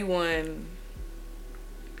 31.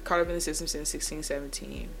 Caught up in the system since 16,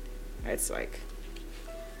 17. That's like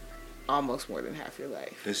almost more than half your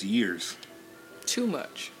life. That's years. Too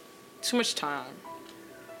much. Too much time.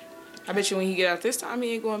 I bet you when he get out this time,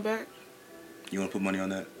 he ain't going back. You want to put money on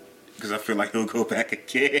that? Because I feel like he'll go back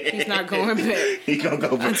again. He's not going back. He's going to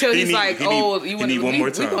go back. Until he's you need one more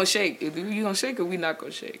time. We going to shake. You going to shake or we not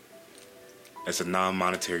going to shake? That's a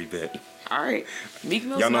non-monetary bet. All right. Meek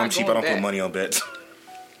Mill's y'all know not I'm cheap. Going I don't back. put money on bets.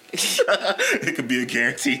 It could be a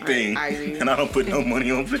guaranteed thing. And I don't put no money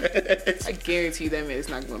on bets. I guarantee that man is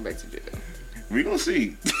not going back to jail. We going to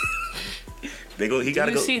see. He got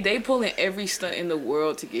to go. See, they pulling every stunt in the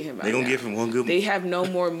world to get him out. They gonna give him one good. They have no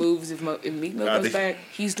more moves if Meek Mill comes back.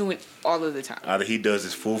 He's doing all of the time. Either he does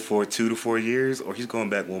his full 2 to 4 years, or he's going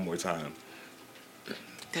back one more time.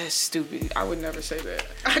 That's stupid. I would never say that.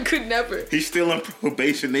 I could never. He's still on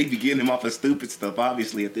probation. They be getting him off of stupid stuff.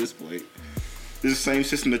 Obviously, at this point, this is the same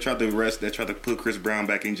system that tried to put Chris Brown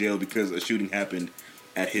back in jail because a shooting happened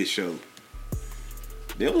at his show.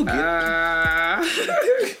 They will get.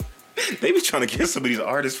 They be trying to get some of these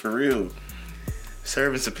artists for real,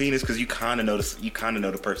 serving subpoenas because you kind of know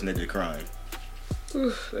the person that did the crime.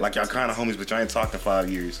 Like y'all kind of homies, but y'all ain't talked in 5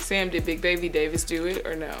 years. Sam, did Big Baby Davis do it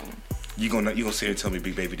or no? You gonna sit here and tell me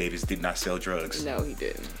Big Baby Davis did not sell drugs? No, he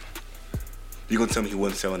didn't. You gonna tell me he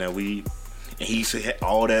wasn't selling that weed? And he used to have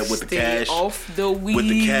all that with the cash. Off the weed. With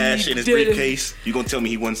the cash in his briefcase. You gonna tell me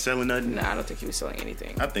he wasn't selling nothing? Nah, I don't think he was selling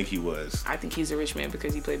anything. I think he was. I think he's a rich man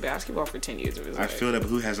because he played baskaetball for 10 years of his life. I feel that, but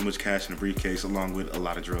who has so much cash in a briefcase along with a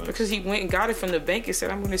lot of drugs? Because he went and got it from the bank and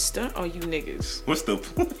said, I'm gonna stunt on you niggas. What's the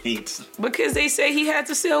point? Because they say he had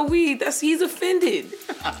to sell weed. He's offended.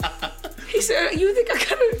 He said, you think I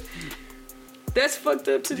gotta... That's fucked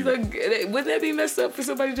up to like. Wouldn't that be messed up for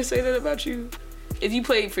somebody to say that about you? if you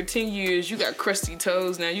played for 10 years, you got crusty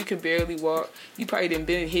toes. Now you can barely walk. You probably done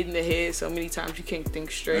been hit in the head so many times you can't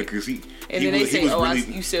think straight. Because then they say,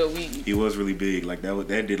 you sell weed. He was really big. Like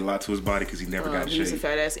that did a lot to his body because he never got in shape. He was a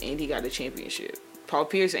fat ass and he got a championship. Paul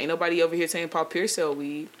Pierce, ain't nobody over here saying Paul Pierce sell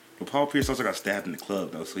weed. But Paul Pierce also got stabbed in the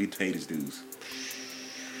club though, so he paid his dues.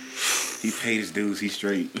 He's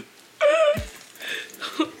straight.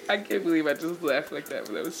 I can't believe I just laughed like that,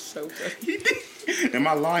 but that was so funny. Am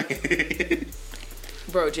I lying?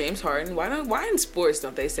 Bro, James Harden. Why in sports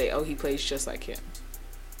don't they say, oh, he plays just like him?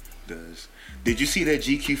 Does. Did you see that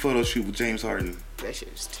GQ photo shoot with James Harden? That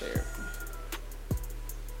shit was terrible.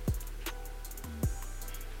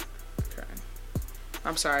 Okay.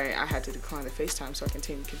 I'm sorry, I had to decline the FaceTime so I can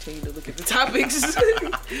continue to look at the topics.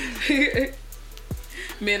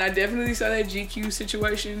 Man, I definitely saw that GQ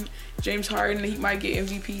situation. James Harden, he might get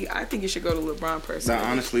MVP. I think it should go to LeBron personally. Now,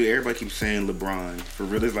 honestly, everybody keeps saying LeBron. For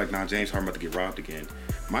real, it's like, nah, James Harden about to get robbed again.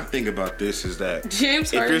 My thing about this is that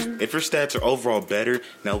James Harden, if your stats are overall better,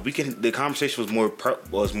 now the conversation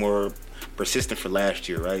was more persistent for last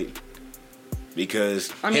year, right?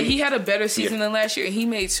 Because he had a better season than last year, and he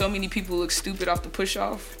made so many people look stupid off the push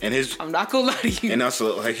off. And I'm not gonna lie to you. And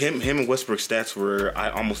also, like him and Westbrook's stats were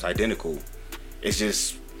almost identical. It's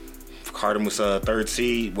just Harden was third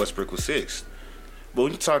seed, Westbrook was sixth. But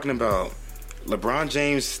when you're talking about LeBron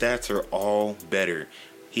James' stats are all better.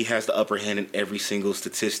 He has the upper hand in every single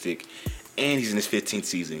statistic, and he's in his 15th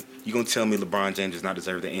season. You gonna tell me LeBron James does not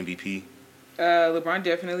deserve the MVP? LeBron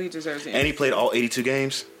definitely deserves the MVP. And he played all 82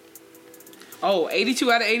 games? Oh,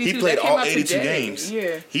 82 out of 82? He played all 82 games.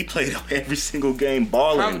 Yeah. He played every single game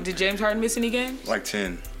balling. Did James Harden miss any games? Like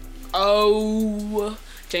 10. Oh,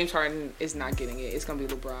 James Harden is not getting it. It's gonna be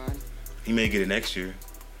LeBron. He may get it next year.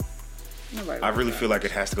 I really feel like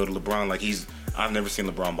it has to go to LeBron. Like I've never seen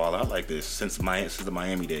LeBron ball out like this since the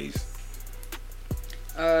Miami days.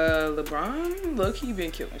 LeBron, low-key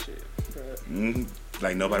been killing shit.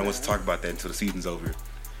 Like nobody wants to talk about that until the season's over.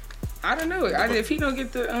 I don't know. If he don't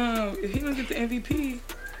get the MVP,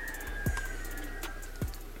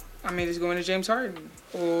 I mean, it's going to James Harden.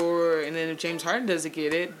 And then if James Harden doesn't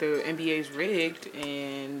get it, the NBA's rigged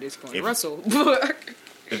and it's going to Russell.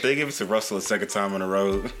 If they give it to Russell a second time in a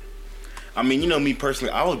row, I mean, you know me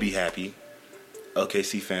personally, I would be happy.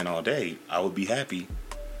 OKC fan all day. I would be happy.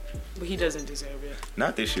 But he doesn't deserve it.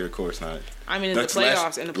 Not this year, of course not. I mean, in the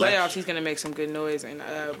playoffs, he's going to make some good noise. And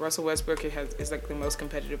Russell Westbrook is like the most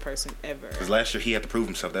competitive person ever. Because last year he had to prove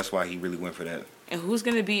himself. That's why he really went for that. And who's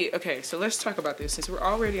going to be... Okay, so let's talk about this. Since we're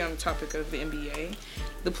already on the topic of the NBA,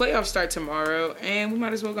 the playoffs start tomorrow. And we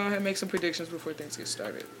might as well go ahead and make some predictions before things get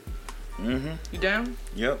started. Mm-hmm. You down?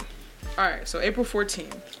 Yep. All right, so April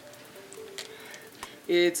 14th.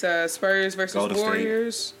 It's Spurs versus Golden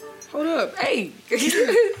Warriors. State. Hold up. Hey.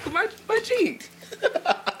 my cheek.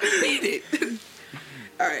 Beat it.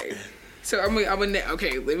 All right. So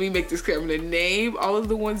okay, let me make this clear. I'm going to name all of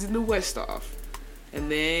the ones in the West off.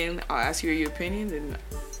 And then I'll ask you your opinion, and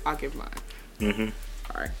I'll give mine. Mm-hmm.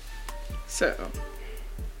 All right. So,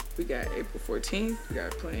 we got April 14th. We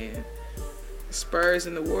got playing Spurs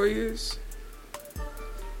and the Warriors.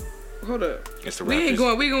 Hold up. It's the we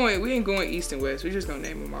Raptors. ain't going East and West. We're just gonna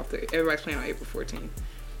name them off. Everybody's playing on April 14th.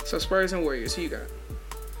 So Spurs and Warriors. Who you got?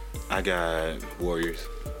 I got Warriors.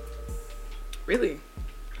 Really?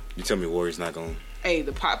 You tell me Warriors not going? Hey,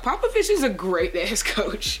 Popovich is a great ass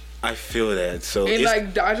coach. I feel that. So and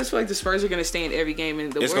I just feel like the Spurs are gonna stay in every game,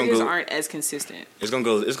 and the Warriors aren't as consistent. It's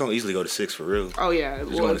gonna easily go to 6 for real. Oh yeah,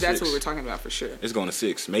 well that's what we're talking about for sure. It's going to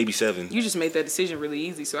 6, maybe 7. You just made that decision really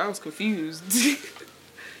easy, so I was confused.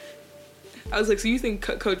 I was like, so you think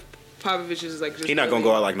Coach Popovich is like just... He's not going to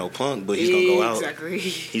go out like no punk, but he's going to go out. Exactly.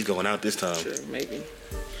 He's going out this time. Sure, maybe.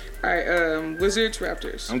 All right, Wizards,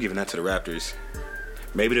 Raptors. I'm giving that to the Raptors.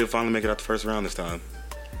 Maybe they'll finally make it out the first round this time.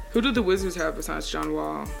 Who do the Wizards have besides John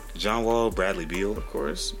Wall? John Wall, Bradley Beal. Of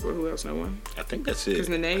course. But who else? No one? I think that's it. Because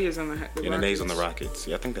Nene is on the Rockets. Nene's on the Rockets.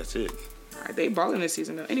 Yeah, I think that's it. All right, they balling this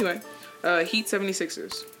season, though. Anyway, Heat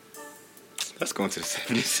 76ers. Let's go into the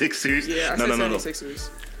 76ers. Yeah, I said 76ers.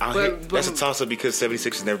 That's a toss-up because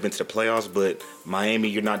 76ers never been to the playoffs, but Miami,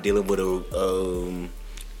 you're not dealing with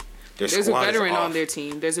there's a veteran on their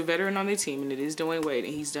team. There's a veteran on their team, and it is Dwayne Wade,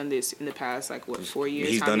 and he's done this in the past, 4 years?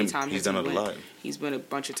 He's done it a lot. He's been a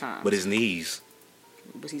bunch of times. But his knees.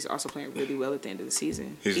 But he's also playing really well at the end of the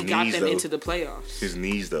season. He got them into the playoffs. His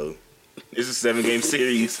knees, though. It's a 7-game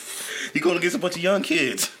series. You're going against a bunch of young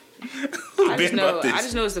kids. I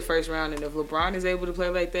just know it's the first round, and if LeBron is able to play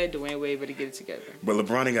like that, Dwayne Wade better get it together. But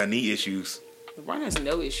LeBron ain't got knee issues. LeBron has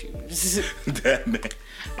no issues. That man.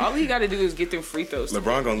 All he got to do is get them free throws.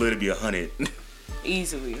 LeBron gonna literally be 100.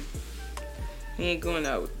 Easily. He ain't going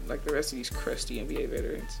out with, like the rest of these crusty NBA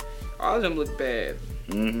veterans. All of them look bad.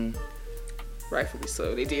 Mm-hmm. Rightfully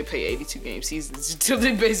so. They did play 82-game seasons until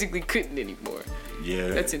they basically couldn't anymore. Yeah.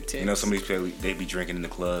 That's intense. You know, some of these players, they be drinking in the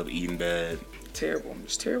club, eating bad. Terrible.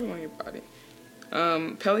 It's terrible on your body.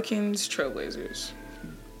 Pelicans, Trailblazers.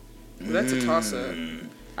 Well, that's a toss-up.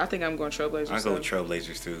 I think I'm going Trailblazers. I go with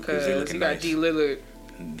Trailblazers too because they looking nice. You got D. Lillard.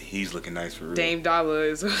 He's looking nice for real. Dame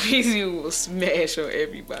Dollar he will smash on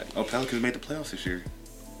everybody. Oh, Pelicans made the playoffs this year.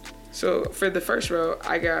 So for the first row,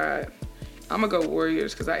 I'm gonna go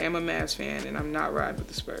Warriors because I am a Mavs fan and I'm not riding with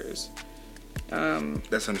the Spurs.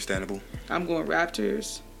 That's understandable. I'm going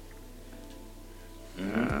Raptors.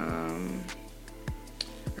 Mm-hmm.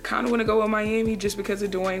 I kind of want to go with Miami just because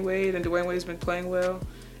of Dwayne Wade, and Dwayne Wade's been playing well,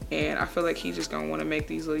 and I feel like he's just gonna want to make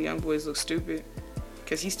these little young boys look stupid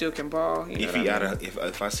because he still can ball. You know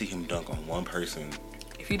if I see him dunk on one person,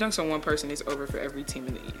 if he dunks on one person, it's over for every team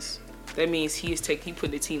in the East. That means he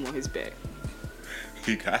putting the team on his back.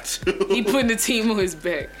 He got to. He putting the team on his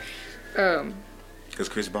back. Because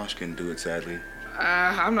Chris Bosh couldn't do it, sadly.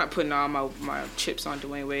 I'm not putting all my chips on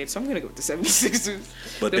Dwayne Wade, so I'm going to go with the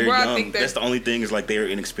 76ers. But they're young. That's the only thing is like they're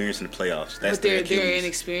inexperienced in the playoffs. That's but they're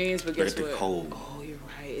inexperienced, but guess they're what? Cold. Oh, you're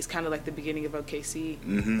right. It's kind of like the beginning of OKC.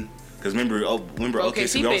 Mm-hmm. Because remember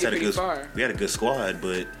OKC, we always had a good squad,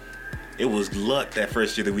 but it was luck that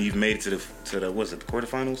first year that we made it to the was it the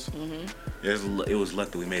quarterfinals? Mm-hmm. It was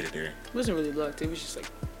luck that we made it there. It wasn't really luck. It was just like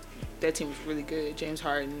that team was really good. James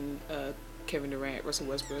Harden, Kevin Durant, Russell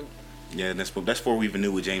Westbrook. Yeah, that's before we even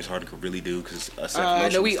knew what James Harden could really do. Because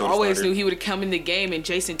no, we always knew he would come in the game and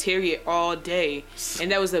Jason Terry all day,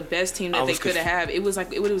 and that was the best team that they could have had. It was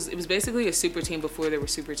like it was basically a super team before there were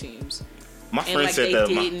super teams. My friend said that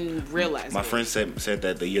they didn't realize. My friend said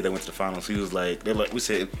that the year they went to the finals, he was like, we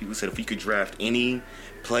said if you could draft any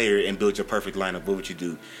player and build your perfect lineup, what would you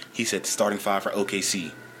do? He said starting five for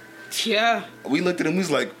OKC. Yeah. We looked at him. We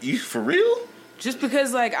was like, you for real? Just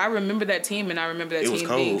because, like, I remember that team, and I remember that team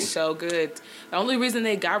being so good. The only reason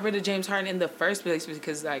they got rid of James Harden in the first place was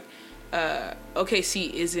because, like,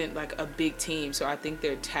 OKC isn't, like, a big team, so I think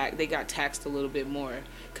they got taxed a little bit more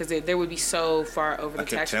because they would be so far over the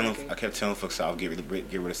tax bracket. I kept telling folks I'll get rid of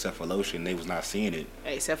Cephalosha, and they was not seeing it.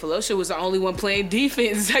 Hey, Cephalosha was the only one playing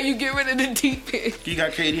defense. How you get rid of the defense? You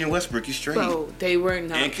got KD and Westbrook. You straight. Bro, they were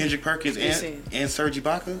not. And Kendrick Perkins and Serge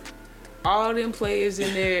Ibaka. All them players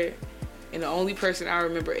in there. And the only person I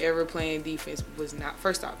remember ever playing defense was not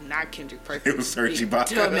Kendrick Perkins. It was Serge Ibaka.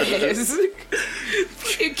 Dumbass.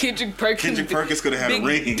 Kendrick Perkins. Kendrick Perkins could have had a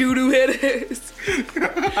ring. Doo-doo head ass.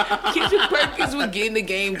 Kendrick Perkins would get in the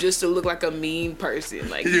game just to look like a mean person.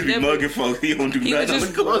 Like he just be mugging folks. He don't do nothing on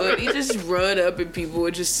the court. He just run up and people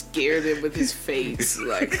would just scare them with his face.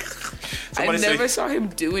 Like I never saw him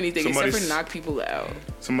do anything except for knock people out.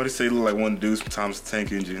 Somebody say he look like one dude from Thomas the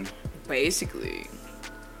Tank Engine. Basically.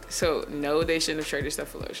 So no, they shouldn't have traded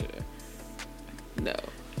Cephalosha. No.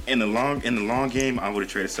 In the long game, I would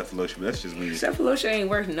have traded Cephalosha, but that's just me. Cephalosha ain't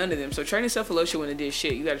worth none of them. So trading Cephalosha when it did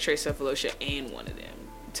shit, you got to trade Cephalosha and one of them.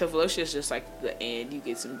 Cephalosha is just like the end. You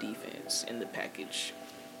get some defense in the package.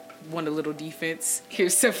 Want a little defense?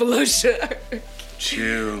 Here's Cephalosha.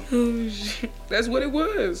 Chill. Oh, shit. That's what it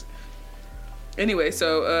was. Anyway,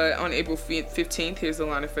 so on April 15th, here's the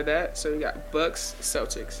lineup for that. So we got Bucks,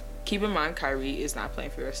 Celtics. Keep in mind, Kyrie is not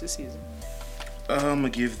playing for the rest of the season. I'm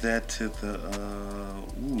going to give that to the...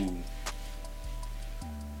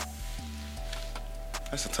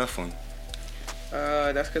 That's a tough one.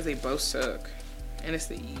 That's because they both suck. And it's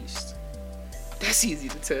the East. That's easy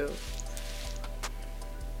to tell.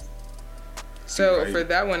 So, for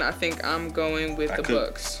that one, I think I'm going with the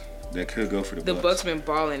Bucks. That could go for the Bucks. The Bucks been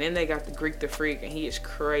balling, and they got the Greek the Freak, and he is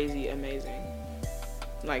crazy amazing.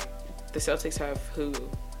 Like, the Celtics have who?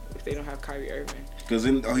 If they don't have Kyrie Irving. Because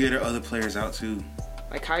there are other players out too.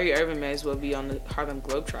 Like Kyrie Irving may as well be on the Harlem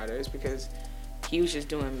Globetrotters because he was just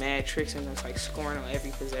doing mad tricks and was like scoring on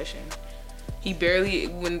every possession. He barely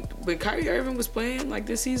when Kyrie Irving was playing like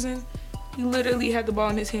this season, he literally had the ball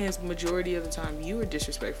in his hands the majority of the time. You were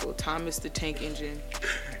disrespectful, Thomas the Tank Engine.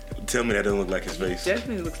 Tell me that doesn't look like his face.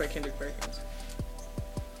 Definitely looks like Kendrick Perkins.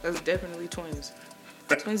 That's definitely twins.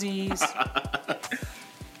 Twinsies.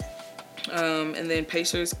 And then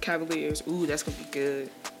Pacers, Cavaliers. Ooh, that's gonna be good.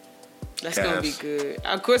 That's gonna be good.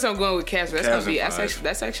 Of course, I'm going with Cavs. But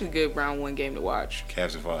that's actually a good round one game to watch.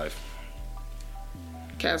 Cavs in 5.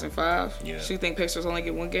 Cavs in 5. Yeah. So you think Pacers only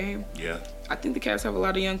get one game? Yeah. I think the Cavs have a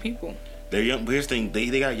lot of young people. They're young. But here's the thing: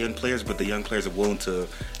 they got young players, but the young players are willing to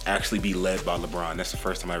actually be led by LeBron. That's the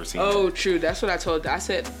first time I ever seen. Oh, true. That's what I told. I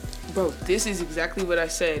said, bro, this is exactly what I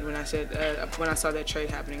said when I saw that trade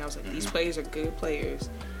happening. I was like, these players are good players.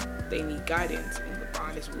 they need guidance,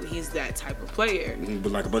 and he's that type of player.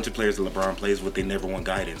 But like a bunch of players that LeBron plays with, they never want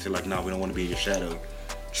guidance. They're like, no, we don't want to be in your shadow.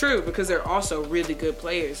 True, because they're also really good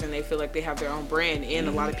players, and they feel like they have their own brand, and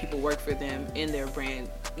a lot of people work for them in their brand,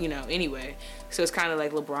 anyway. So it's kind of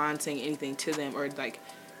like LeBron saying anything to them, or like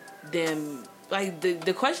them. Like,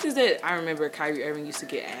 the questions that I remember Kyrie Irving used to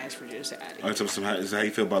get asked for just adding. All right, so how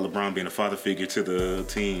you feel about LeBron being a father figure to the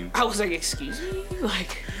team? I was like, excuse me?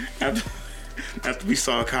 Like... After we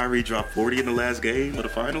saw Kyrie drop 40 in the last game of the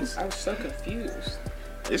finals? I was so confused.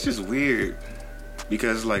 It's just weird.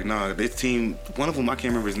 Because, like, this team, one of them, I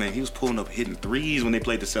can't remember his name, he was pulling up hitting threes when they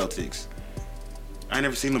played the Celtics. I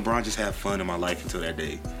never seen LeBron just have fun in my life until that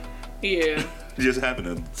day. Yeah. It just happened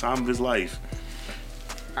the time of his life.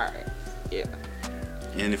 Alright. Yeah.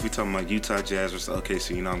 And if we talking about Utah Jazz versus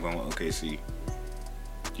OKC, I'm going with OKC.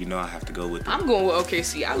 I have to go with them. I'm going with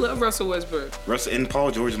OKC. I love Russell Westbrook. And Paul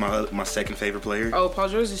George is my second favorite player. Oh, Paul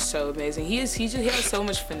George is so amazing. He has so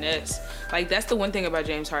much finesse. Like, that's the one thing about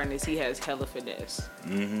James Harden is he has hella finesse.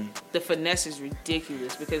 Mm-hmm. The finesse is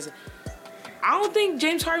ridiculous because I don't think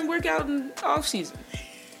James Harden worked out in off season.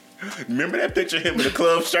 Remember that picture of him in the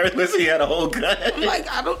club shirtless? He had a whole gun. I'm like,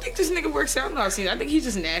 I don't think this nigga works out in off season. I think he's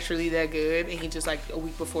just naturally that good, and he just like a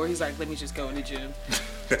week before he's like, let me just go in the gym.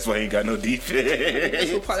 That's why he ain't got no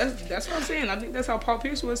defense. That's what I'm saying. I think that's how Paul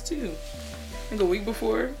Pierce was too. I think a week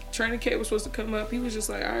before training camp was supposed to come up, he was just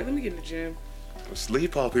like, all right, let me get in the gym. Just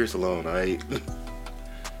leave Paul Pierce alone, all right?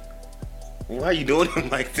 Why are you doing him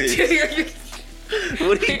like this?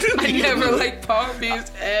 What are you doing? I never liked Paul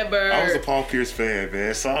Pierce ever. I was a Paul Pierce fan,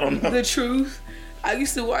 man, so I don't know. The truth, I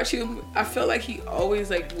used to watch him. I felt like he always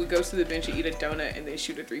would go to the bench and eat a donut and then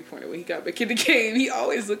shoot a 3-pointer when he got back in the game. He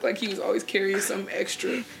always looked like he was always carrying something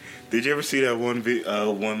extra. Did you ever see that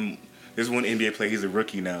there's one NBA player, he's a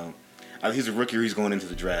rookie now. He's a rookie or he's going into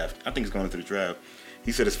the draft. I think he's going into the draft.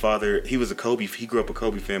 He said his father, he grew up a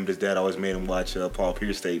Kobe fan, but his dad always made him watch Paul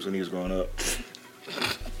Pierce tapes when he was growing up.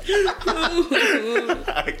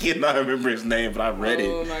 I cannot remember his name, but I read it.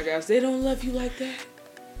 Oh my gosh, they don't love you like that.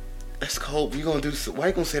 That's cold. Why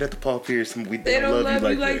you gonna say that to Paul Pierce? They don't love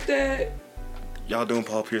you like that. Y'all doing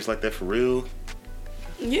Paul Pierce like that for real?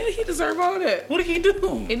 Yeah, he deserve all that. What did he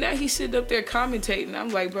do? And now he's sitting up there commentating. I'm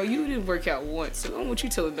like, bro, you didn't work out once, so I don't want you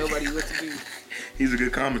telling nobody what to do. He's a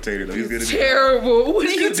good commentator, though. He's good at terrible. What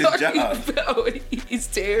are you talking about? He's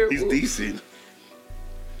terrible. He's decent.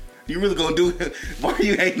 You really gonna do it? Why are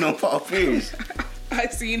you hating on Paul Pierce? I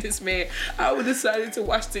seen this man. I decided to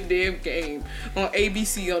watch the damn game on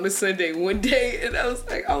ABC on a Sunday one day, and I was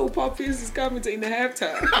like, "Oh, Paul Pierce is commentating the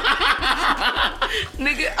halftime."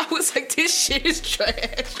 Nigga, I was like, "This shit is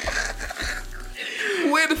trash."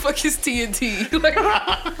 Where the fuck is TNT? Like,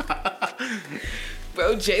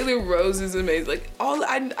 bro, Jalen Rose is amazing. Like,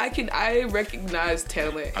 I recognize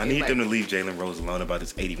talent. I need them to leave Jalen Rose alone about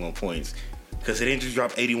his 81 points, because they didn't just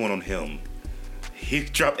drop 81 on him. He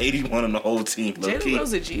dropped 81 on the whole team. Jalen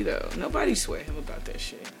Rose a G though. Nobody swear him about that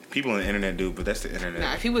shit. People on the internet do, but that's the internet.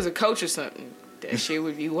 Nah, if he was a coach or something, that shit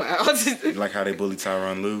would be wild. Like how they bullied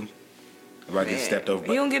Tyronn Lue. About getting stepped over.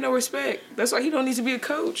 He don't get no respect. That's why he don't need to be a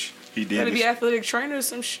coach. He did. Got to be athletic trainer or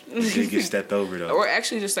some shit. He did get stepped over though. Or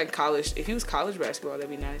actually just like college. If he was college basketball, that'd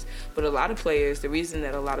be nice. But a lot of players, the reason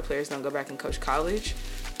that a lot of players don't go back and coach college.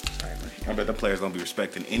 I bet the players don't be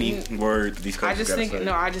respecting any word these coaches gotta say.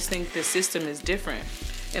 I just think the system is different.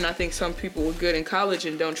 And I think some people were good in college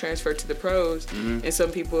and don't transfer to the pros, and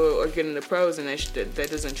some people are good in the pros and that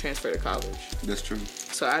doesn't transfer to college. That's true.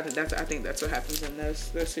 So I think that's what happens in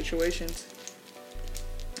those situations.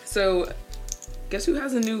 So, guess who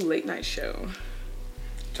has a new late night show?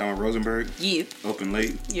 Tom Rosenberg. Yeah. Open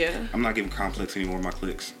late. Yeah. I'm not giving Complex any more of my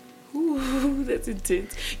clicks. Ooh, that's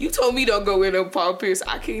intense. You told me don't go in on Paul Pierce.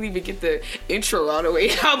 I can't even get the intro all the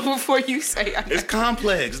way out before you say it's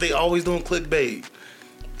Complex. They always doing clickbait.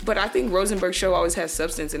 But I think Rosenberg's show always has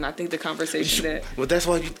substance, and I think the conversation that... Well, that's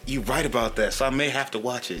why you right about that, so I may have to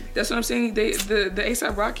watch it. That's what I'm saying. The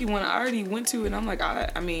A$AP Rocky one I already went to, and I'm like,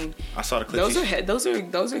 I mean... I saw the clips.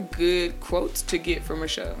 Those are good quotes to get from a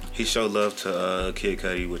show. He showed love to Kid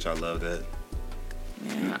Cudi, which I love that.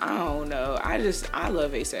 Yeah, I don't know. I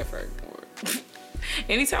love A$AP Rocky more.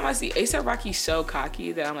 Anytime I see A$AP Rocky so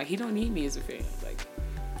cocky that I'm like, he don't need me as a fan. Like...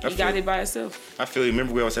 He got it by himself. I feel you.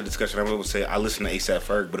 Remember we always had a discussion. I would say I listen to A$AP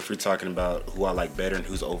Ferg, but if you're talking about who I like better and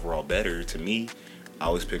who's overall better, to me, I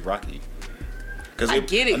always pick Rocky. I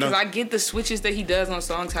get it, because I get the switches that he does on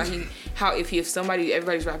songs. If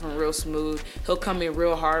everybody's rapping real smooth, he'll come in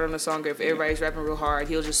real hard on the song. If everybody's rapping real hard,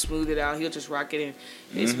 he'll just smooth it out. He'll just rock it in.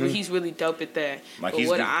 He's really dope at that. Like, but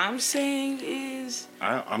what I'm saying is,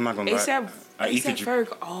 I'm not gonna lie. A$AP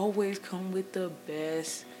Ferg always come with the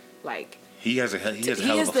best Like he has a hell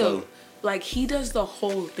of a flow. Like he does the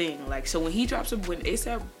whole thing. Like so when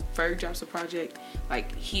ASAP Ferg drops a project,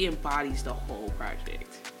 like he embodies the whole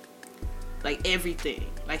project. Like everything.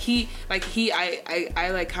 I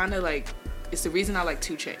like kind of like, it's the reason I like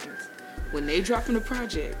 2 Chainz. When they drop in a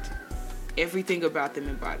project, everything about them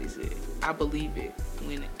embodies it. I believe it.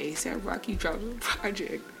 When ASAP Rocky drops a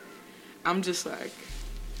project, I'm just like,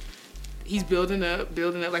 he's building up.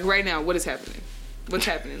 Like right now, what is happening? What's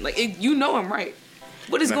happening? Like I'm right.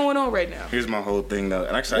 What is going on right now? Here's my whole thing though.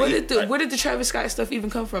 And actually, where did the Travis Scott stuff even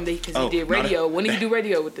come from? Because he did radio. When did he do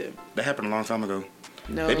radio with them? That happened a long time ago.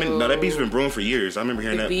 No, that beef's been brewing for years. I remember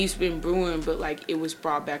hearing that. The beef's been brewing, but like it was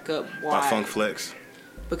brought back up. Why? By Funk Flex.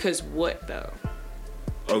 Because what though?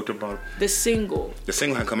 The single. The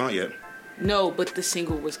single hadn't come out yet. No, but the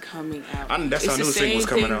single was coming out. That's how I knew the single was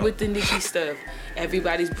coming out. It's the same thing with the Nicki stuff.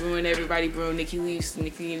 Everybody brewing. Nicki leaves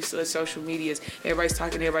social medias. Everybody's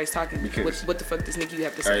talking. Because, what the fuck does Nicki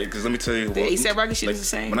have to say? All right, because let me tell you. The ASAP Rocky shit is the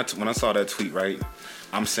same. When I saw that tweet, right,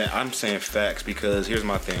 I'm saying facts because here's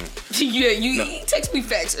my thing. He texted me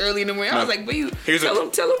facts early in the morning. I was like, but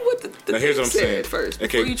tell him what the thing said first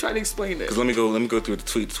before you try to explain that. Because let me go through the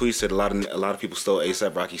tweet. The tweet said a lot of people stole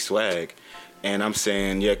ASAP Rocky swag. And I'm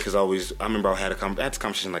saying, because I remember I had this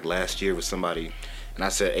conversation like last year with somebody, and I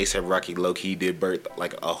said A$AP Rocky low key did birth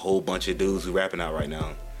like a whole bunch of dudes who rapping out right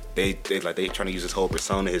now. They trying to use his whole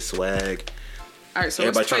persona, his swag. All right, so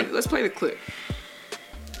let's play the clip.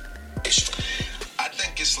 I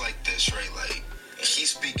think it's like this, right? Like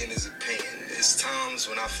he's speaking his opinion. There's times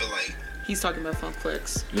when I feel like he's talking about Funk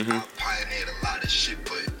Flex. Mm-hmm. I pioneered a lot of shit,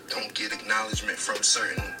 but don't get acknowledgement from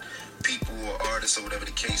certain people or artists or whatever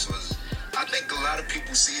the case was. I think a lot of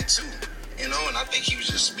people see it too, and I think he was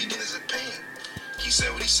just speaking his opinion. He said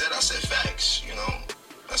what he said, I said facts,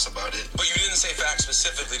 that's about it. But you didn't say facts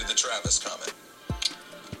specifically to the Travis comment.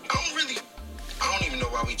 I don't even know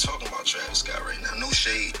why we talking about Travis Scott right now. No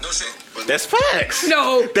shade. But that's facts.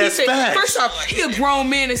 No, that's facts. First off, he a grown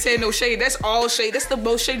man and said no shade. That's all shade. That's the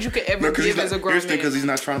most shade you could ever give as a grown man. Because he's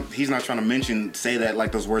not trying to say that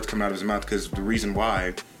like those words come out of his mouth. Because the reason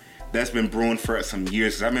why. That's been brewing for some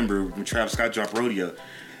years. Cause I remember when Travis Scott dropped Rodeo,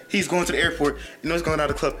 he's going to the airport. He's going out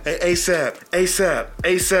of the club. Hey,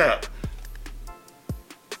 ASAP.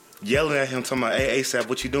 Yelling at him, talking about, hey, ASAP,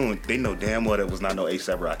 what you doing? They know damn well it was not no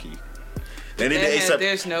ASAP Rocky.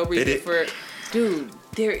 There's no reason for it. Dude,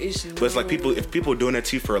 there is no... But it's like if people are doing that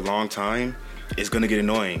to you for a long time, it's going to get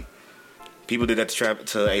annoying. People did that to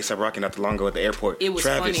ASAP Rocky not too long ago at the airport. It was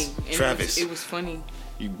funny. Travis. It was funny.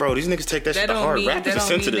 Bro, these niggas take that shit to heart. Rappers are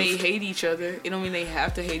sensitive. That don't mean they hate each other. It don't mean they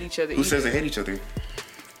have to hate each other. Who says they hate each other?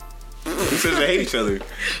 Who says they hate each other?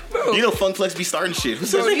 Bro, Funk Flex be starting shit. Who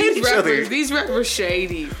says they hate each other? These rappers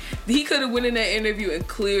shady. He could have went in that interview and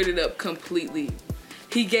cleared it up completely.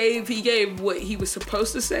 He gave what he was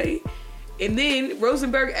supposed to say, and then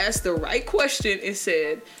Rosenberg asked the right question and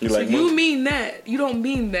said, "So you mean that? You don't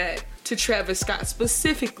mean that to Travis Scott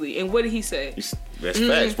specifically?" And what did he say? That's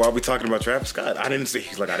facts. Why are we talking about Travis Scott? I didn't say.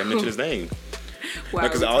 He's like, I didn't mention his name.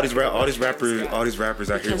 Because all these rappers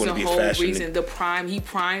out here want to be his fashion. He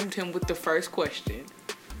primed him with the first question.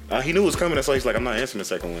 He knew it was coming. That's why he's like, I'm not answering the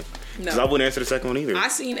second one. Because I wouldn't answer the second one either. I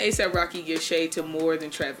seen A$AP Rocky give shade to more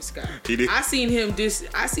than Travis Scott. He did. I seen him diss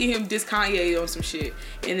Kanye on some shit,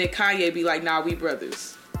 and then Kanye be like, "Nah, we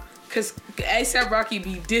brothers." Cause A$AP Rocky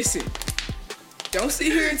be dissing. Don't sit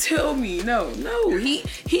here and tell me. No.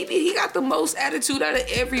 He got the most attitude out of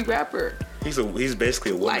every rapper. He's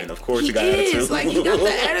basically a woman. Of course, he got attitude. Like he got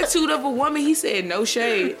the attitude of a woman. He said no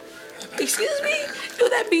shade. Excuse me? No,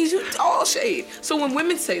 that means all shade. So when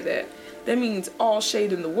women say that means all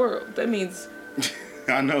shade in the world. That means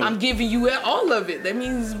I know. I'm giving you all of it. That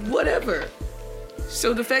means whatever.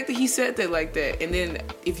 So the fact that he said that like that, and then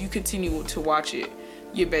if you continue to watch it,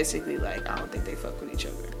 you're basically like, I don't think they fuck with each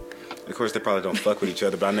other. Of course, they probably don't fuck with each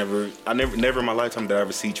other, but I never in my lifetime did I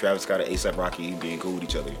ever see Travis Scott and A$AP Rocky being cool with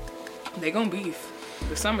each other. They gonna beef.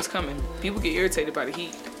 The summer's coming. People get irritated by the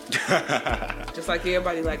heat. Just like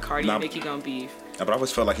everybody like Cardi and Nicki gonna beef. But I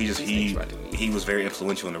always felt like he was very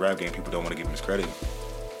influential in the rap game. People don't want to give him his credit.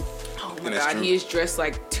 Oh my God, he is dressed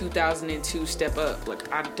like 2002 Step Up.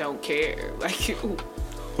 Like, I don't care. Like, who?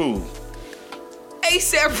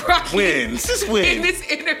 A$AP Rocky wins in this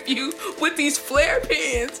interview with these flare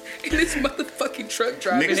pans and this motherfucking truck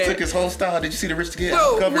driving. Niggas took his whole style. Did you see the Rich to Get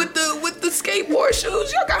cover? with the skateboard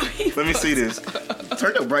shoes, y'all got me. Let me see this.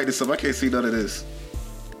 Turn your brightness up. I can't see none of this.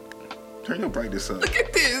 Turn your brightness up. Look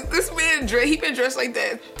at this. This man, he been dressed like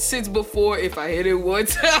that since before If I Hit It One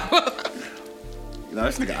Time.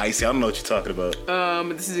 This nigga icy. I don't know what you're talking about.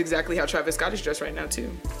 This is exactly how Travis Scott is dressed right now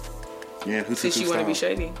too. Yeah, who took Since you want to be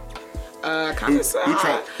shady. Kind of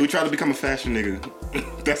sad. Who tried to become a fashion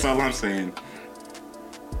nigga? That's all I'm saying.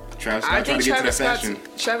 Travis Scott tried to get to that fashion.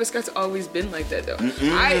 Travis Scott's always been like that though.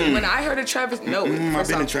 When I heard of Travis, I've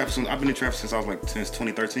been in Travis since I was like since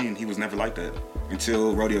 2013. He was never like that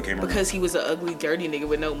until Rodeo came around. Because he was an ugly, dirty nigga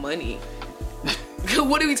with no money.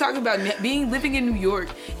 What are we talking about? Living in New York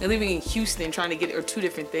and living in Houston, trying to get are two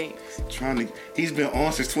different things. He's been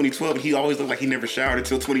on since 2012, and he always looked like he never showered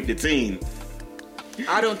until 2015.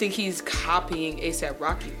 I don't think he's copying ASAP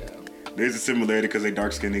Rocky though. There's a similarity because they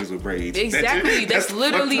dark-skinned niggas with braids. Exactly. That's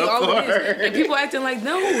literally all it is. And people acting like,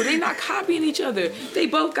 no, they not copying each other. They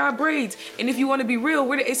both got braids. And if you want to be real,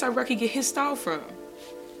 where did A$AP Rocky get his style from?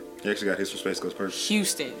 He actually got his from Space Ghost Perk.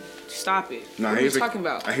 Houston. Stop it. Nah, what are you talking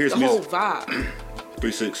about? I hear the whole vibe.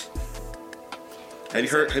 3-6. Have you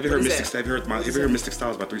heard Mystic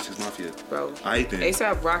Styles by 3-6 Mafia? Bro. I think.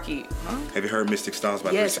 A$AP Rocky, huh? Have you heard Mystic Styles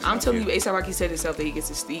by 3-6 Yes, I'm Mafia? telling you, A$AP Rocky said himself that he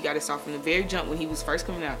got his style from the very jump when he was first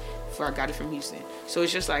coming out. Before I got it from Houston. So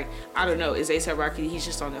it's just like, I don't know, is A$AP Rocky, he's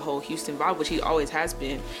just on the whole Houston vibe, which he always has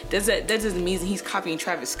been. That doesn't mean that he's copying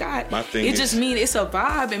Travis Scott. It just means it's a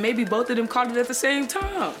vibe and maybe both of them caught it at the same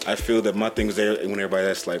time. I feel that my thing was there when everybody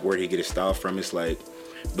asks like where did he get his style from, it's like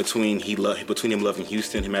between him loving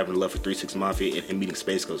Houston, him having a love for 3-6 Mafia, and him meeting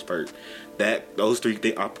Space Ghost Perk. Those three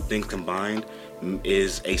things combined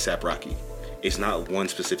is A$AP Rocky. It's not one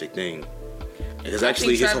specific thing. Because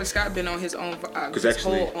actually, Travis Scott been on his own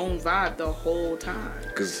vibe the whole time.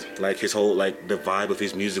 Because like his whole the vibe of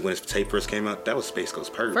his music when his tape first came out, that was Space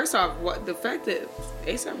Ghost Perk. First off, the fact that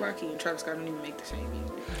A$AP Rocky and Travis Scott don't even make the same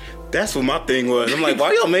music. That's what my thing was. I'm like,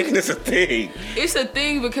 why y'all making this a thing? It's a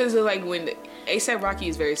thing because of like when A$AP Rocky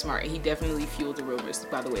is very smart and he definitely fueled the rumors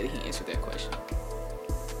by the way that he answered that question.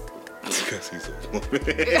 Because he's a woman.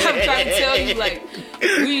 I'm trying to tell you, like,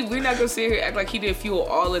 we're not gonna sit here and act like he didn't fuel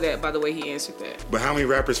all of that by the way he answered that. But how many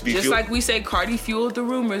rappers be just like we say Cardi fueled the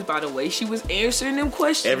rumors by the way she was answering them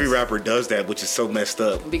questions. Every rapper does that, which is so messed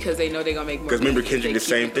up. Because they know they're gonna make more. Because remember Kendrick the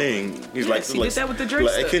same thing. He's he did that with the Drake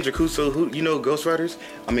stuff. Kendrick, who you know Ghost Riders?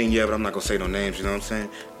 I mean, yeah, but I'm not gonna say no names. You know what I'm saying?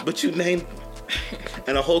 But you named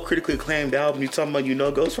and a whole critically acclaimed album. You talking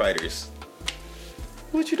about Ghost Riders?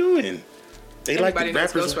 What you doing? Everybody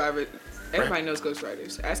knows Ghost Riders. Everybody knows Ghost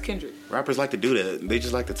Riders. Ask Kendrick. Rappers like to do that. They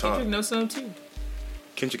just like to talk. Kendrick knows some too.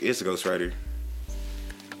 Kendrick is a Ghost Rider.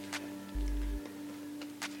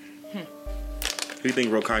 Who do you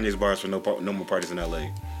think wrote Kanye's bars for No More Parties in LA?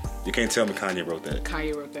 You can't tell me Kanye wrote that.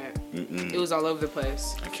 Kanye wrote that. It was all over the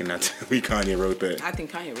place. I cannot tell me Kanye wrote that. I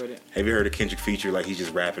think Kanye wrote it. Have you heard a Kendrick feature like he's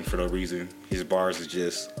just rapping for no reason? His bars is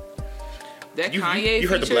just... That Kanye you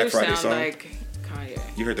heard the Black Friday song? Like Kanye.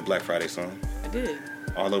 You heard the Black Friday song? I did.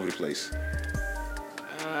 All over the place.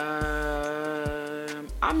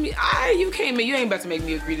 You ain't about to make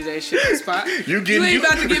me agree to that shit on the spot. You ain't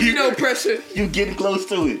about to give me no pressure. You getting close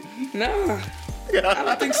to it. Nah. I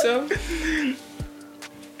don't think so.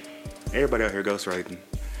 Everybody out here ghostwriting.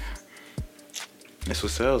 That's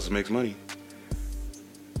what sells. It makes money.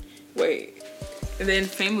 Wait. And then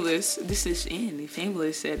Fameless, this is in.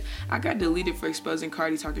 Fameless said, I got deleted for exposing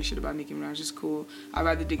Cardi talking shit about Nicki Minaj. It's cool. I'd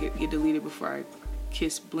rather get deleted before I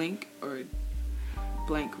kiss Blink or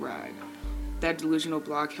blank ride. That delusional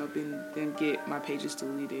blog helping them get my pages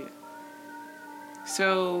deleted.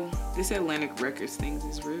 So this Atlantic Records things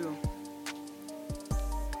is real.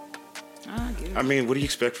 I guess. I mean, what do you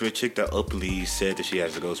expect from a chick that openly said that she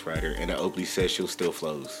has a ghostwriter and that openly says she'll still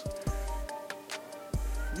flows?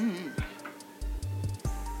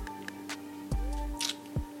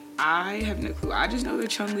 I have no clue. I just know that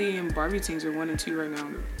Chun-Li and Barbie Tings are 1 and 2 right now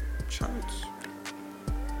on the charts.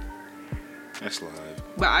 That's live.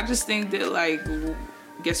 But I just think that, like,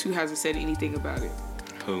 guess who hasn't said anything about it?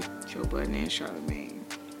 Who? Joe Budden and Charlamagne.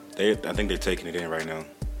 I think they're taking it in right now.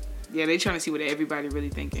 Yeah, they trying to see what everybody really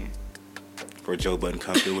thinking. For Joe Budden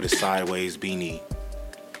come through with a sideways beanie.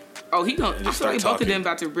 Oh, he gonna. I feel like both of them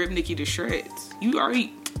about to rip Nicki to shreds. You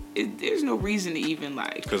already. There's no reason to even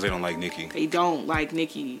like. Because they don't like Nicki. They don't like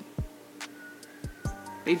Nicki.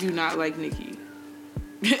 They do not like Nicki.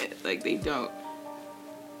 Like they don't.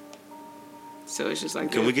 So it's just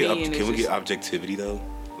like. Can we get objectivity though?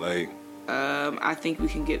 Like. I think we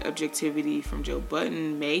can get objectivity from Joe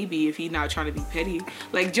Budden, maybe, if he's not trying to be petty.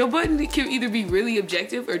 Like, Joe Budden can either be really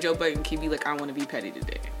objective or Joe Budden can be like, I want to be petty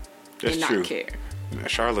today. That's and true. Not care.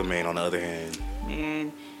 Charlamagne, on the other hand.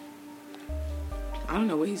 Man, I don't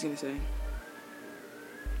know what he's going to say.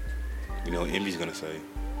 You know what Envy's going to say?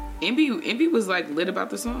 Envy was, like, lit about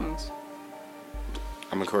the songs.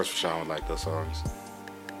 I mean, of course Rashawn would like those songs.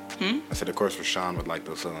 I said, of course Rashawn would like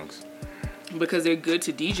those songs. Because they're good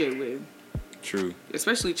to DJ with. True.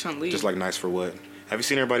 Especially Chun-Li. Just like Nice for What. Have you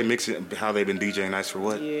seen everybody mixing how they've been DJing Nice for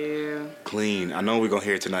What? Yeah. Clean. I know we're gonna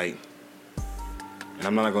hear it tonight. And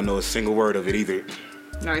I'm not gonna know a single word of it either.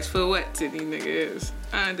 Nice for what to these niggas?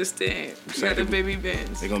 I understand. You got the baby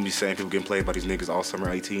Benz. They're gonna be saying people getting played by these niggas all summer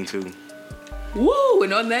 18 too. Woo!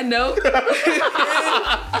 And on that note,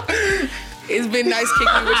 it's been nice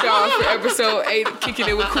kicking it with y'all for episode 8 of Kicking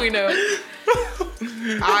It with Queeno.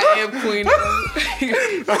 I am Queeno.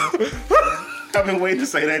 I've been waiting to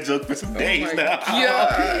say that joke for some days now.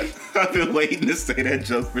 Yeah. I've been waiting to say that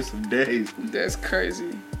joke for some days. That's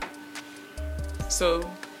crazy. So,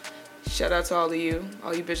 shout out to all of you.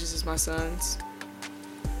 All you bitches is my sons.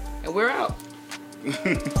 And we're out.